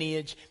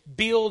lineage,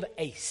 build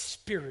a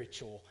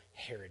spiritual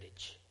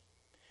heritage.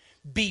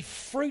 Be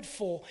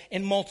fruitful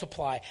and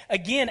multiply.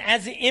 Again,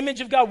 as the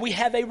image of God, we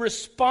have a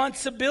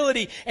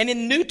responsibility. And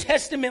in New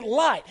Testament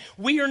light,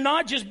 we are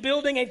not just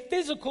building a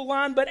physical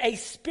line, but a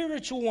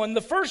spiritual one.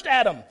 The first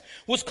Adam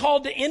was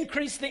called to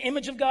increase the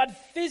image of God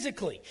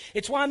physically.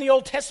 It's why in the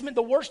Old Testament,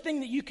 the worst thing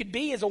that you could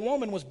be as a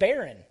woman was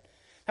barren.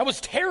 That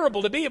was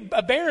terrible. To be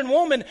a barren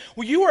woman,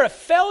 well, you were a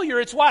failure.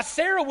 It's why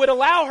Sarah would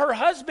allow her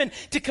husband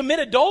to commit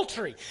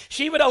adultery.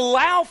 She would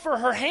allow for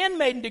her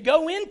handmaiden to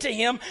go into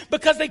him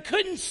because they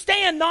couldn't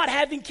stand not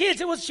having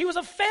kids. She was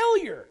a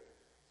failure.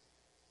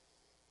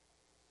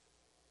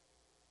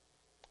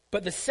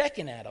 But the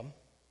second Adam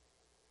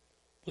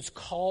was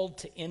called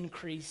to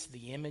increase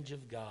the image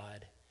of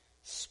God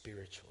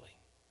spiritually.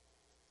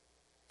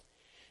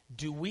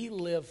 Do we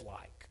live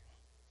like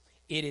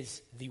it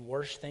is the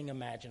worst thing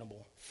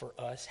imaginable for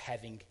us,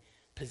 having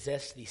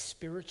possessed the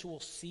spiritual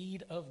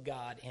seed of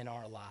God in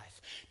our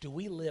life? Do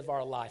we live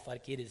our life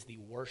like it is the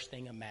worst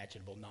thing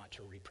imaginable not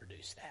to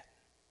reproduce that?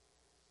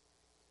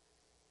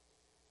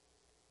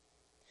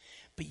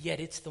 But yet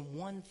it's the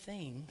one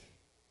thing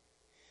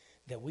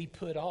that we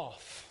put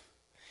off.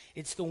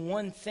 It's the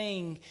one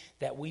thing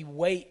that we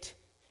wait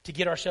to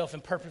get ourselves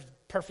in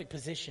perfect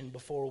position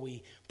before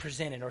we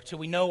present it, or till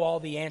we know all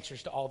the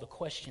answers to all the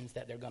questions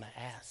that they're going to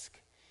ask.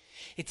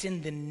 It's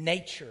in the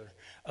nature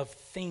of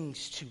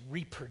things to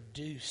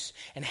reproduce.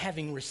 And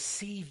having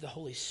received the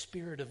Holy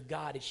Spirit of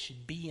God, it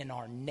should be in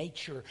our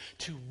nature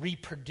to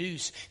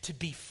reproduce, to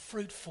be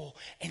fruitful,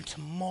 and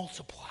to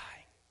multiply.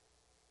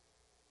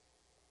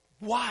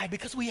 Why?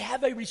 Because we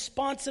have a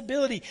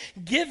responsibility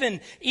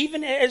given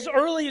even as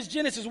early as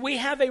Genesis. We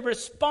have a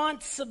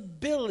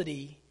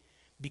responsibility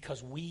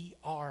because we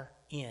are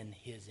in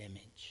His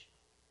image.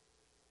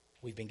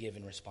 We've been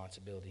given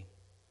responsibility.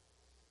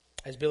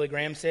 As Billy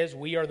Graham says,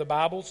 we are the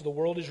Bibles the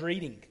world is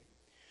reading.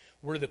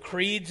 We're the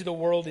creeds the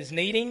world is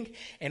needing,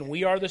 and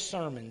we are the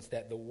sermons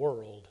that the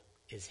world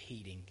is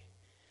heeding.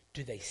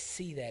 Do they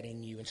see that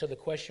in you? And so the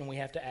question we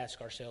have to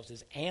ask ourselves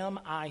is, am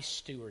I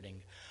stewarding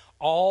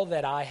all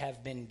that I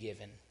have been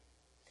given?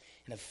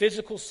 In a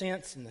physical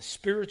sense, in the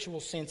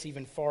spiritual sense,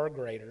 even far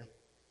greater.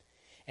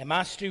 Am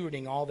I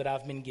stewarding all that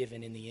I've been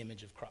given in the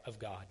image of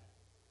God?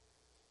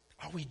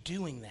 Are we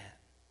doing that?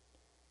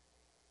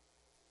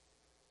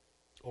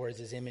 Or is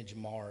His image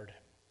marred?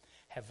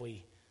 Have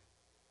we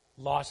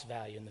lost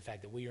value in the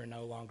fact that we are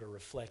no longer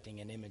reflecting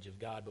an image of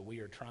God, but we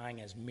are trying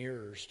as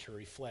mirrors to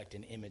reflect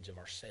an image of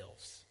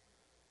ourselves?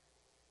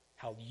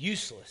 How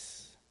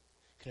useless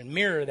can a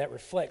mirror that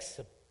reflects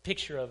a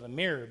picture of a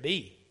mirror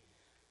be,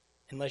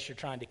 unless you're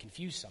trying to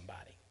confuse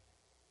somebody?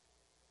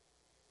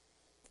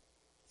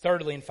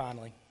 Thirdly and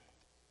finally,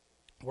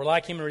 we're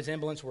like Him in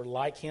resemblance, we're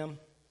like Him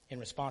in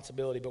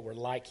responsibility, but we're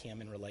like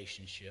Him in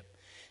relationship.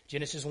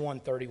 Genesis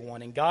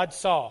 1:31, and God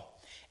saw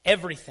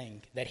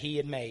everything that He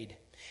had made,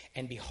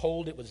 and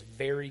behold, it was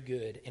very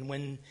good.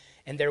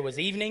 And there was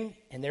evening,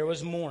 and there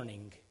was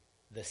morning,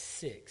 the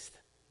sixth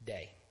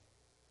day.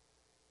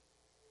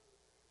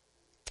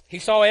 He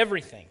saw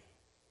everything,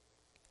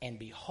 and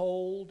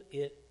behold,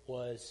 it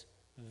was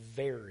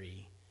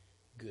very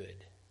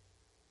good.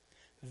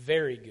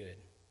 Very good.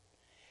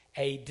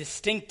 A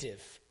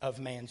distinctive of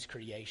man's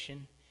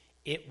creation,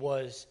 it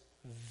was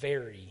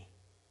very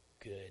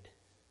good.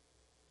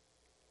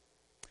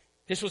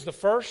 This was the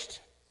first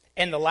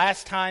and the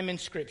last time in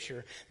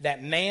Scripture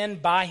that man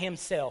by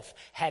himself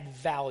had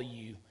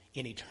value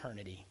in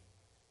eternity.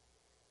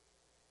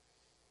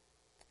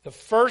 The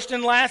first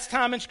and last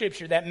time in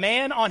Scripture that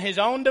man on his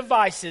own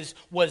devices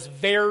was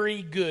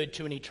very good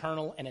to an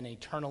eternal and an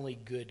eternally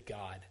good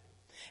God.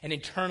 An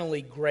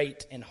eternally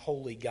great and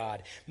holy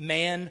God.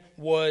 Man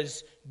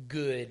was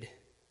good.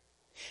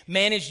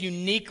 Man is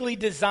uniquely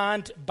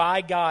designed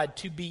by God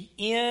to be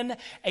in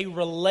a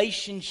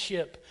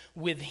relationship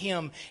with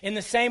Him. In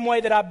the same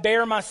way that I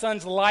bear my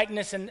son's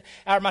likeness, and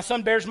my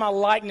son bears my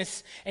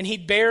likeness, and he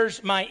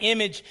bears my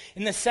image.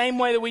 In the same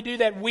way that we do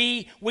that,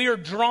 we are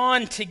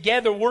drawn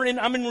together.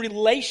 I'm in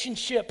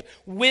relationship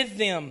with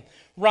them,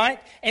 right?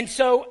 And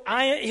so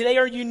they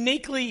are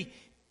uniquely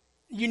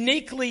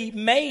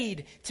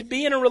made to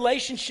be in a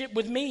relationship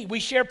with me. We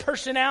share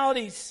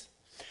personalities.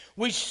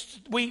 We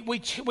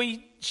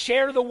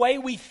share the way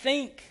we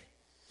think,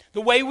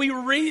 the way we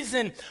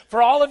reason.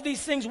 For all of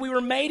these things, we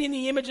were made in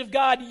the image of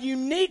God,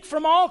 unique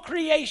from all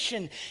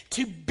creation,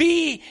 to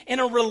be in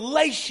a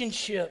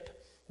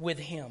relationship with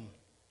Him.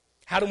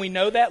 How do we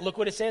know that? Look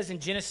what it says in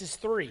Genesis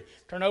 3.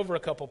 Turn over a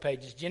couple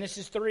pages.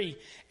 Genesis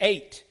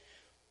 3:8.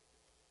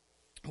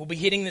 We'll be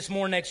hitting this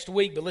more next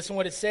week, but listen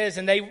what it says.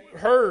 And they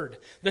heard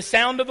the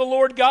sound of the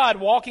Lord God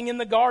walking in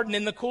the garden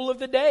in the cool of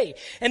the day.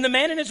 And the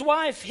man and his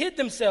wife hid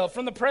themselves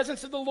from the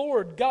presence of the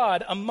Lord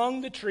God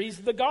among the trees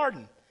of the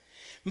garden.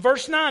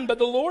 Verse 9, but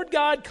the Lord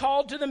God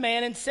called to the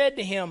man and said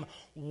to him,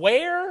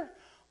 where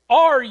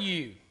are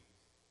you?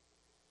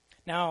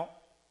 Now,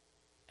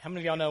 how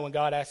many of y'all know when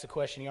God asks a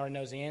question, He already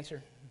knows the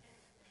answer?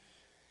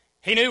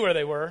 He knew where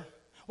they were.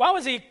 Why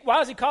was he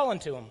calling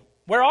to them?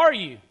 Where are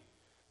you?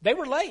 They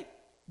were late.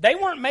 They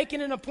weren't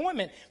making an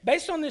appointment.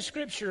 Based on this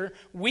scripture,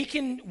 we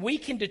can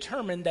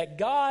determine that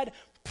God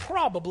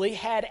probably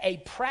had a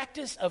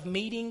practice of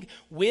meeting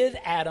with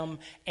Adam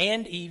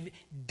and Eve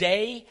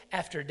day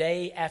after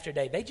day after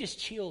day. They just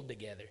chilled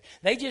together.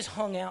 They just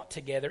hung out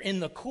together in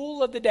the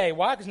cool of the day.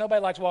 Why? Because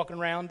nobody likes walking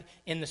around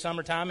in the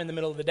summertime in the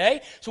middle of the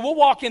day. So we'll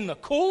walk in the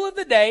cool of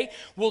the day.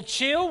 We'll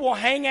chill. We'll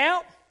hang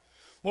out.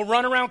 We'll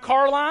run around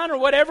Carline or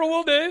whatever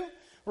we'll do,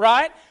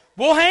 right?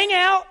 We'll hang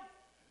out.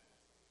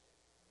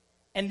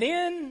 And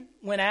then,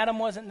 when Adam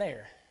wasn't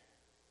there,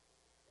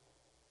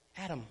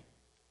 Adam,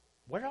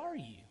 where are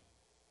you?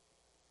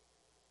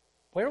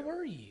 Where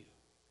were you?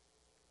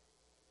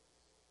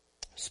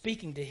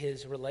 Speaking to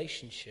his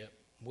relationship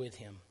with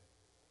Him.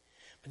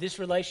 But this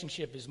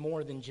relationship is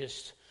more than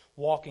just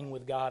walking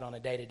with God on a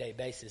day-to-day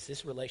basis.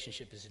 This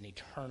relationship is an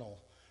eternal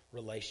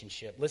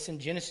relationship. Listen,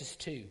 Genesis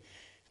 2.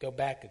 Go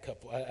back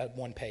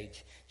one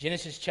page.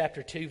 Genesis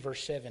chapter 2,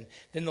 verse 7.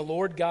 Then the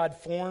Lord God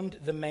formed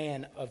the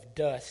man of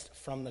dust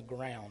from the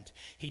ground.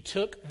 He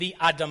took the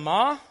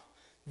Adamah,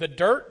 the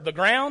dirt, the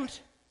ground,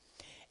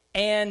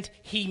 and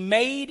He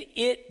made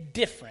it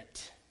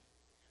different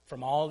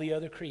from all the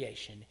other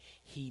creation.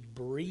 He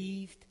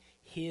breathed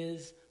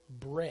His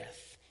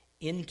breath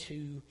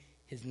into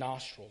his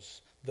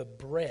nostrils, the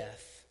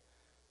breath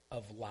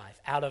of life.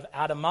 Out of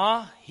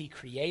Adamah, He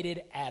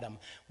created Adam.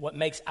 What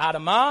makes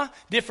Adamah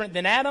different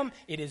than Adam?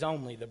 It is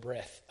only the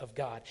breath of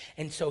God.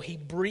 And so He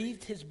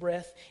breathed His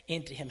breath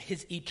into him,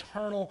 His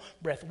eternal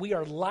breath. We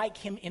are like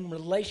Him in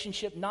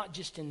relationship, not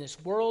just in this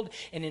world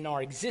and in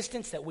our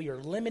existence that we are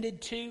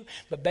limited to,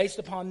 but based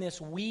upon this,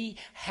 we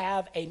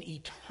have an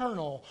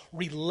eternal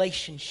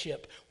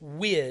relationship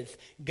with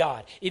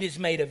God. It is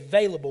made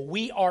available.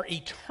 We are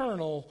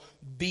eternal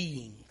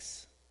beings.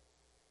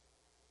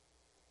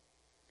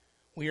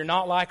 We are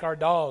not like our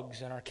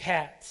dogs and our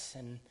cats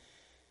and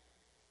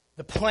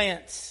the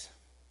plants.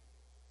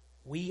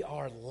 We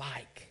are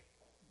like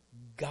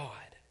God.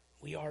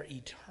 We are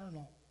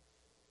eternal.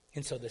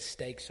 And so the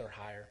stakes are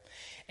higher.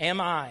 Am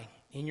I,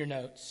 in your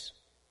notes,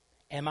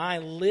 am I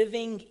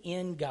living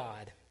in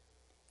God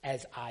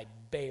as I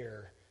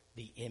bear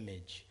the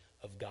image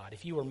of God?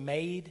 If you were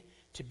made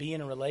to be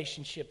in a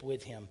relationship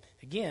with Him,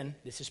 again,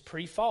 this is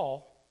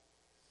pre-fall.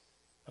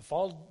 The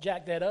fall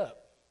jacked that up.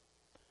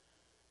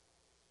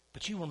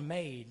 But you were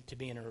made to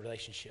be in a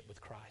relationship with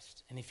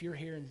Christ. And if you're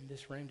here in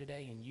this room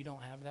today and you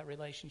don't have that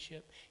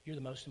relationship, you're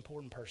the most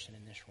important person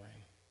in this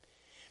room.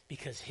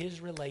 Because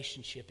His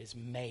relationship is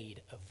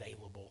made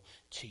available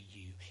to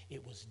you.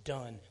 It was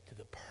done through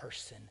the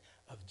person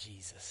of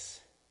Jesus.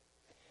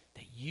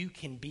 That you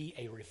can be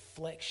a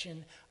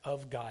reflection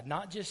of God.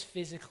 Not just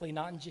physically,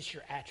 not in just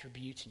your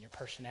attributes and your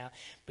personality,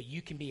 but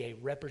you can be a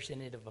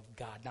representative of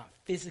God. Not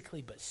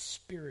physically, but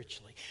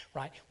spiritually,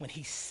 right? When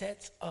He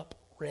sets up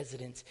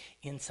residence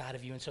inside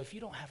of you. And so if you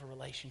don't have a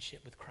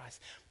relationship with Christ,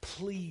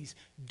 please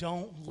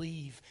don't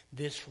leave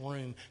this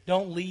room.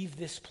 Don't leave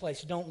this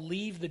place. Don't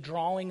leave the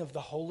drawing of the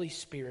Holy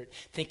Spirit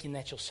thinking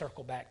that you'll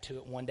circle back to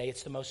it one day.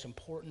 It's the most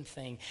important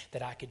thing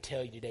that I could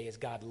tell you today is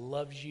God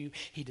loves you.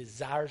 He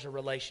desires a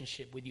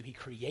relationship with you. He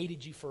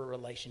created you for a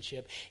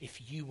relationship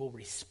if you will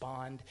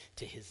respond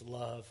to His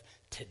love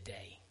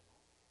today.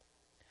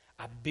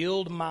 I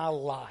build my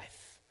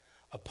life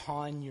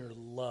upon your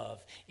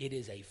love. It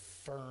is a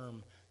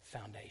firm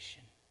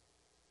foundation.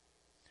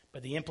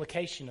 But the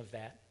implication of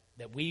that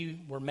we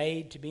were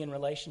made to be in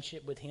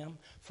relationship with Him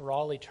for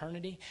all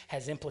eternity,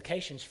 has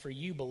implications for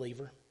you,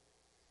 believer.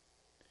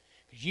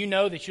 Because you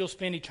know that you'll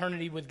spend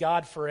eternity with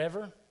God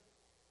forever.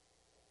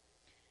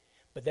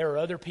 But there are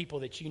other people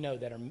that you know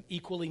that are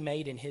equally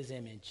made in his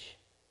image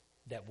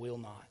that will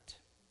not.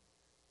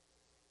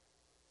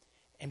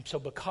 And so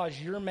because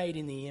you're made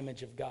in the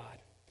image of God,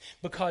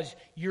 because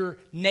your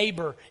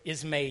neighbor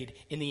is made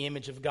in the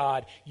image of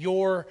God,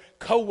 your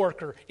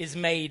coworker is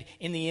made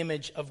in the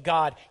image of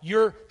God,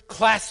 your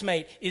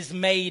classmate is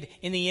made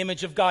in the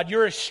image of God,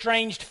 your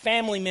estranged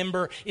family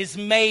member is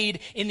made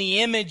in the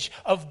image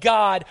of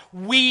God,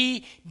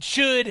 we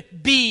should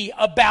be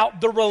about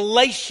the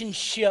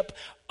relationship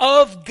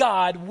of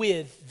God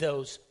with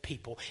those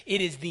people.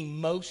 It is the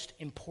most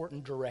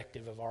important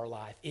directive of our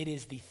life. It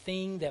is the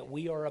thing that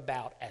we are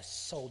about as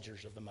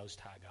soldiers of the Most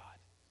High God.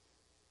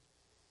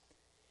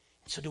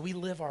 So do we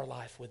live our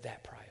life with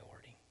that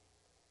priority?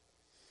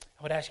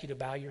 I would ask you to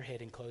bow your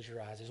head and close your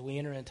eyes as we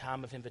enter in a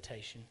time of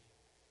invitation.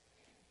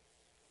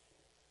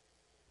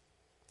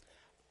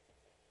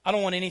 I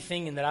don't want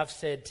anything that I've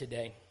said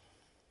today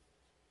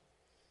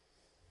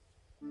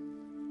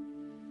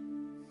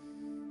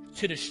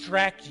to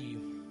distract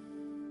you.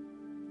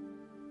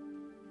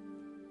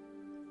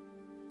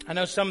 I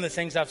know some of the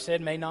things I've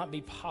said may not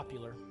be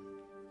popular,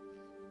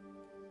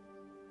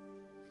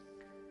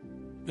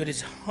 but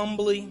as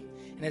humbly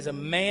and as a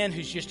man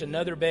who's just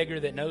another beggar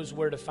that knows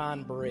where to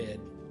find bread,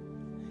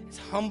 as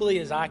humbly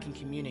as I can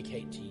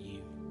communicate to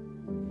you,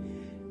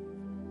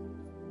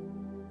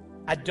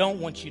 I don't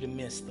want you to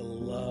miss the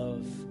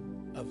love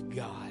of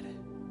God.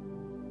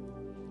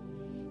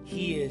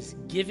 He has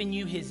given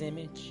you his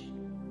image.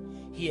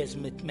 He has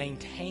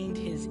maintained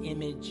his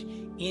image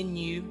in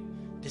you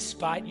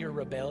despite your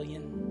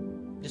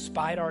rebellion,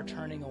 despite our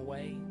turning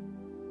away,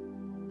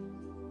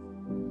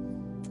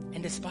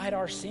 and despite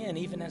our sin,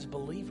 even as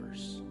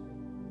believers.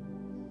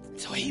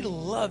 So he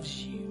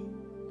loves you.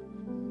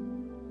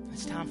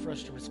 It's time for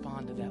us to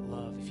respond to that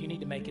love. If you need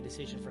to make a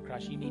decision for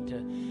Christ, you need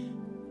to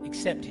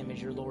accept him as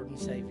your Lord and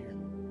Savior.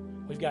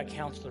 We've got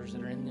counselors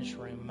that are in this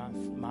room,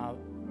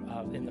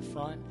 in the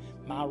front,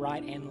 my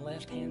right and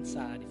left hand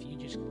side. If you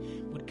just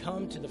would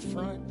come to the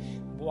front,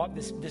 walk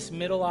this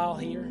middle aisle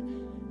here,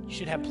 you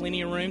should have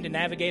plenty of room to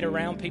navigate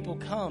around. People,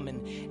 come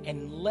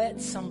and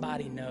let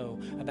somebody know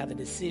about the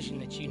decision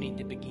that you need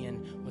to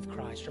begin with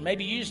Christ. Or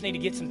maybe you just need to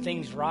get some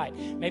things right.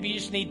 Maybe you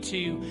just need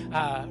to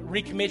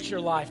recommit your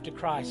life to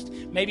Christ.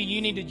 Maybe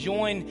you need to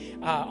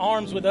join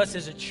arms with us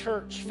as a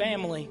church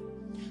family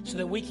so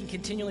that we can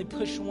continually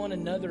push one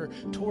another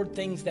toward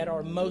things that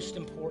are most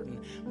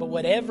important. But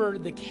whatever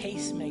the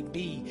case may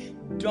be,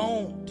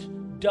 don't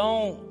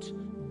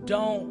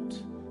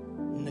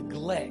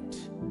neglect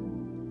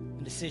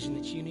the decision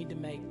that you need to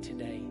make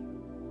today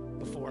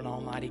before an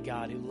almighty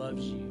God who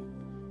loves you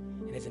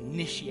and has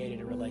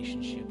initiated a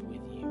relationship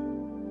with you.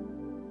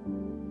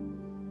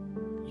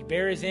 You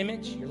bear his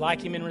image, you're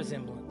like him in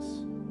resemblance.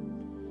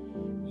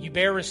 You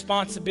bear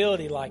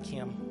responsibility like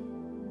him.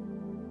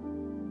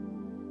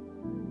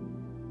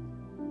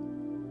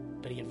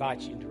 But he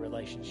invites you into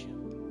relationship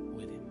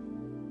with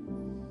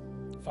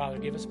him. Father,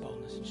 give us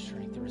boldness and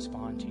strength to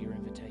respond to your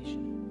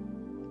invitation.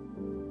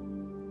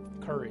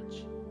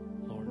 Courage,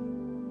 Lord,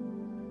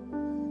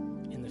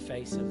 in the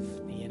face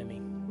of the enemy.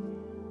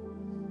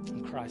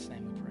 In Christ's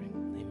name we pray.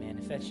 Amen.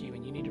 If that's you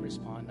and you need to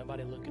respond,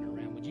 nobody looking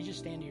around, would you just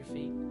stand to your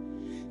feet?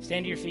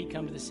 Stand to your feet,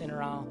 come to the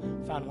center aisle,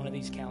 find one of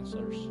these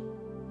counselors.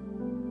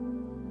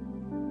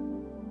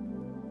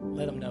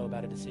 Let them know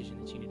about a decision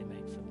that you need to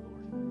make for the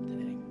Lord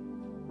today.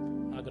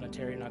 I'm not going to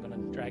tarry, I'm not going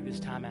to drag this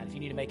time out. If you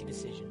need to make a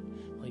decision,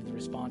 I believe the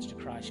response to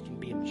Christ should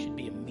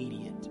be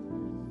immediate.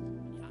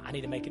 I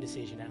need to make a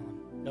decision, Alan.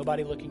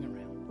 Nobody looking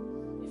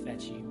around, if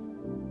that's you.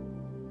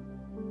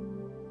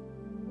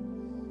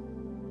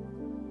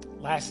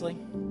 Lastly,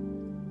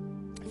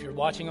 if you're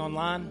watching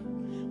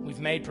online, we've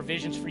made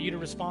provisions for you to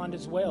respond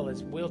as well.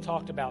 As Will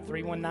talked about,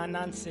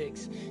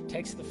 31996.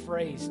 Text the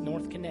phrase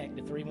North Connect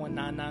to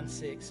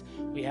 31996.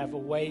 We have a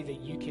way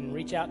that you can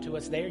reach out to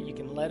us there. You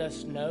can let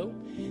us know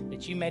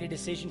that you made a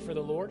decision for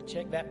the Lord.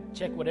 Check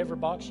whatever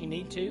box you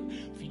need to.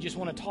 If you just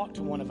want to talk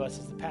to one of us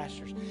as the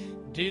pastors,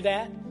 do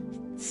that.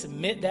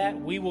 Submit that.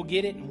 We will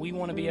get it, and we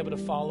want to be able to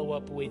follow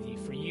up with you.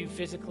 For you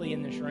physically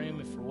in this room,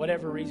 if for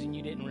whatever reason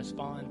you didn't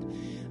respond,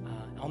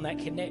 on that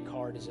Connect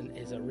card is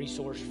a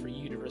resource for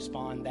you to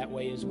respond that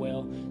way as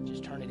well.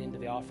 Just turn it into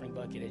the offering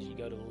bucket as you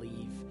go to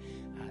leave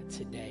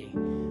today.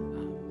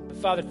 But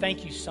Father,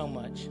 thank you so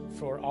much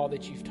for all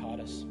that you've taught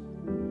us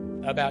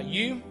about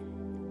you,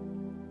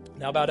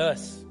 now about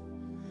us.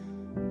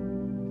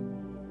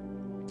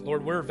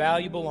 Lord, we're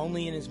valuable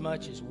only in as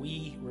much as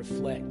we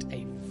reflect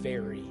a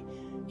very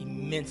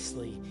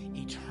immensely,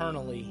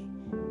 eternally,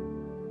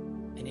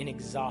 and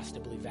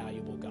inexhaustibly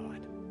valuable God.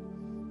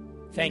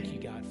 Thank you,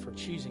 God, for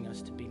choosing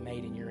us to be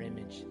made in your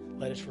image.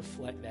 Let us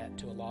reflect that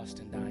to a lost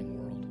and dying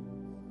world.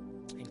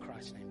 In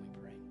Christ's name.